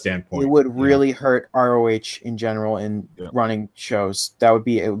buzz standpoint. It would really hurt ROH in general in running shows. It would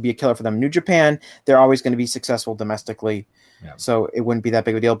be a killer for them. New Japan, they're always going to be successful domestically, so it wouldn't be that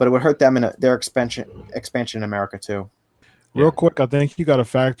big of a deal. But it would hurt them in their expansion in America too. Real quick, I think you got to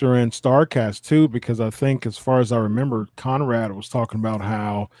factor in StarCast too, because I think, as far as I remember, Conrad was talking about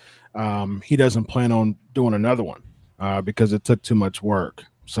how he doesn't plan on doing another one because it took too much work.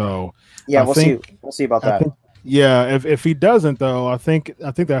 So we'll see about that. If he doesn't, though, I think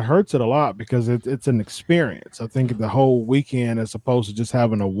that hurts it a lot, because it's an experience. I think the whole weekend, as opposed to just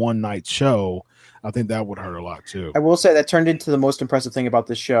having a one night show, I think that would hurt a lot too. I will say that turned into the most impressive thing about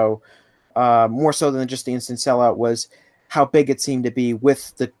this show, more so than just the instant sellout, was how big it seemed to be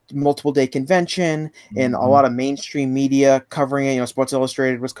with the multiple day convention and a lot of mainstream media covering it. Sports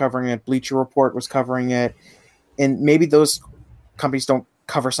Illustrated was covering it, Bleacher Report was covering it, and maybe those companies don't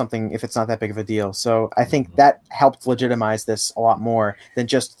cover something if it's not that big of a deal. So I think that helped legitimize this a lot more than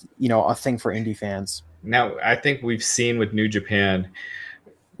just, a thing for indie fans. Now, I think we've seen with New Japan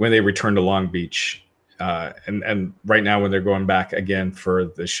when they return to Long Beach, and right now when they're going back again for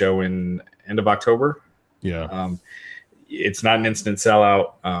the show in end of October. Yeah. It's not an instant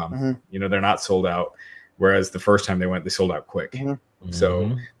sellout. They're not sold out. Whereas the first time they went, they sold out quick.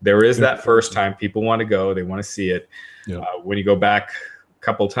 So there is that first time people want to go, they want to see it. When you go back a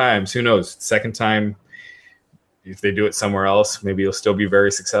couple times, who knows? Second time, if they do it somewhere else, maybe it'll still be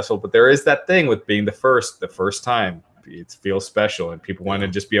very successful. But there is that thing with being the first time. it feels special, and people want to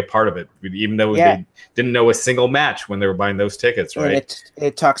just be a part of it, even though they didn't know a single match when they were buying those tickets, right? And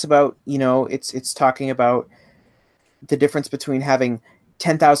it talks about, it's talking about the difference between having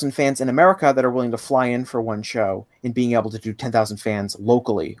 10,000 fans in America that are willing to fly in for one show and being able to do 10,000 fans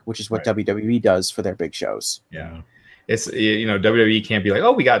locally, which is what WWE does for their big shows. Yeah. It's, WWE can't be like,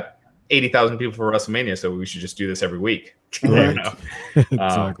 oh, we got 80,000 people for WrestleMania, so we should just do this every week. Right.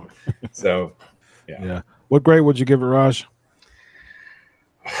 Exactly. So, yeah. What grade would you give it, Raj?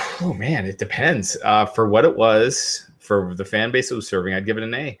 Oh, man, it depends. For what it was, for the fan base it was serving, I'd give it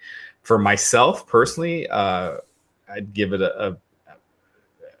an A. For myself, personally, I'd give it a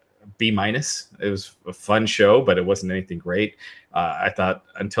B-. It was a fun show, but it wasn't anything great. I thought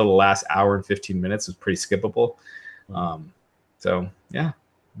until the last hour and 15 minutes was pretty skippable. So, yeah.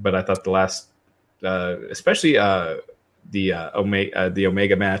 But I thought the last, especially the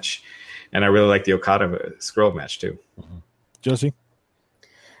Omega match, and I really like the Okada Scroll match too. Jesse?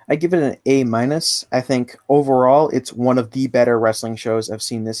 I give it an A-. I think overall it's one of the better wrestling shows I've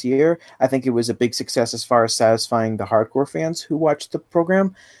seen this year. I think it was a big success as far as satisfying the hardcore fans who watched the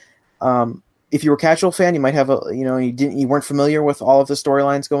program. If you were a casual fan, you might have you weren't familiar with all of the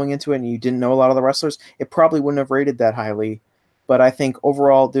storylines going into it, and you didn't know a lot of the wrestlers, it probably wouldn't have rated that highly. But I think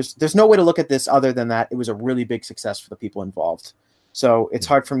overall, there's no way to look at this other than that it was a really big success for the people involved. So it's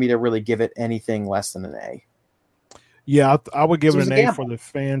hard for me to really give it anything less than an A. Yeah, I would give it an A for the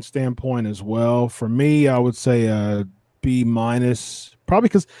fan standpoint as well. For me, I would say a B-, probably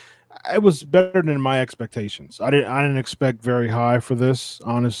because it was better than my expectations. I didn't expect very high for this,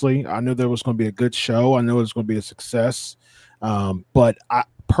 honestly. I knew there was going to be a good show. I knew it was going to be a success. But I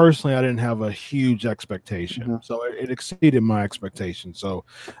didn't have a huge expectation. So it exceeded my expectation. So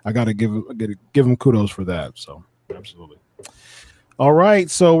I got to give them kudos for that. So absolutely. All right.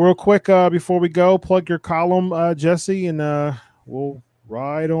 So real quick, before we go, plug your column, Jesse, and we'll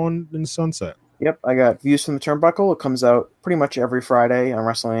ride on in the sunset. Yep, I got Views from the Turnbuckle. It comes out pretty much every Friday on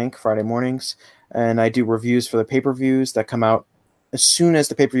Wrestling Inc. Friday mornings, and I do reviews for the pay-per-views that come out as soon as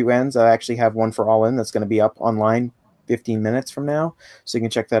the pay-per-view ends. I actually have one for All In that's going to be up online 15 minutes from now, so you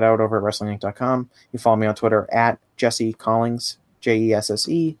can check that out over at WrestlingInc.com. You follow me on Twitter at Jesse Collings,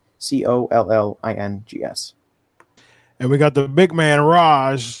 JESSE COLLINGS. And we got the big man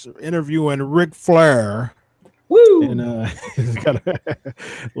Raj interviewing Ric Flair. Woo! And gotta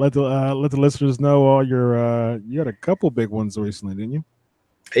let the listeners know all your you had a couple big ones recently, didn't you?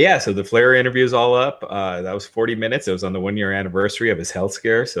 Yeah, so the Flair interview is all up. That was 40 minutes. It was on the 1-year anniversary of his health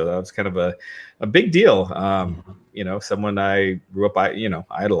scare, so that was kind of a big deal. Someone I grew up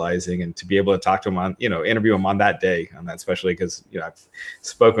idolizing, and to be able to talk to him on, interview him on that day, especially because I've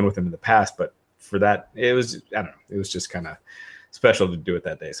spoken with him in the past, but for that it was just kind of special to do it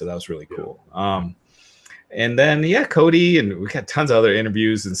that day. So that was really cool. And then Cody, and we got tons of other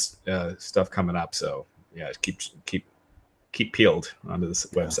interviews and stuff coming up. So keep peeled onto this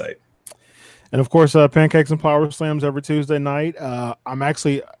website. And of course, Pancakes and Power Slams every Tuesday night. I'm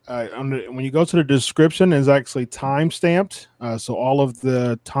actually when you go to the description, is actually time stamped. So all of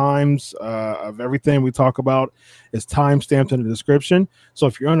the times of everything we talk about is time stamped in the description. So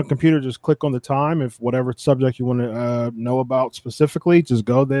if you're on a computer, just click on the time. If whatever subject you want to know about specifically, just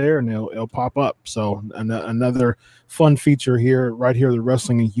go there and it'll pop up. So another fun feature right here, the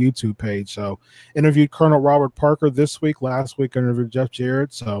Wrestling and YouTube page. So interviewed Colonel Robert Parker this week. Last week I interviewed Jeff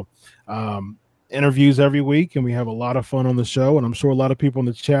Jarrett. So interviews every week, and we have a lot of fun on the show. And I'm sure a lot of people in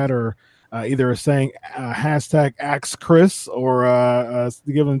the chat are either saying hashtag Ask Chris or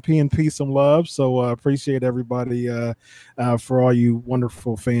giving PNP some love. So appreciate everybody for all you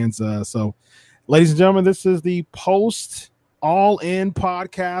wonderful fans. So, ladies and gentlemen, this is the Post All In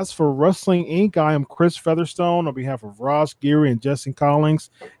podcast for Wrestling Inc. I am Chris Featherstone on behalf of Ross Geary and Jesse Collings.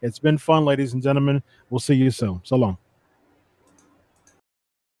 It's been fun, ladies and gentlemen. We'll see you soon. So long.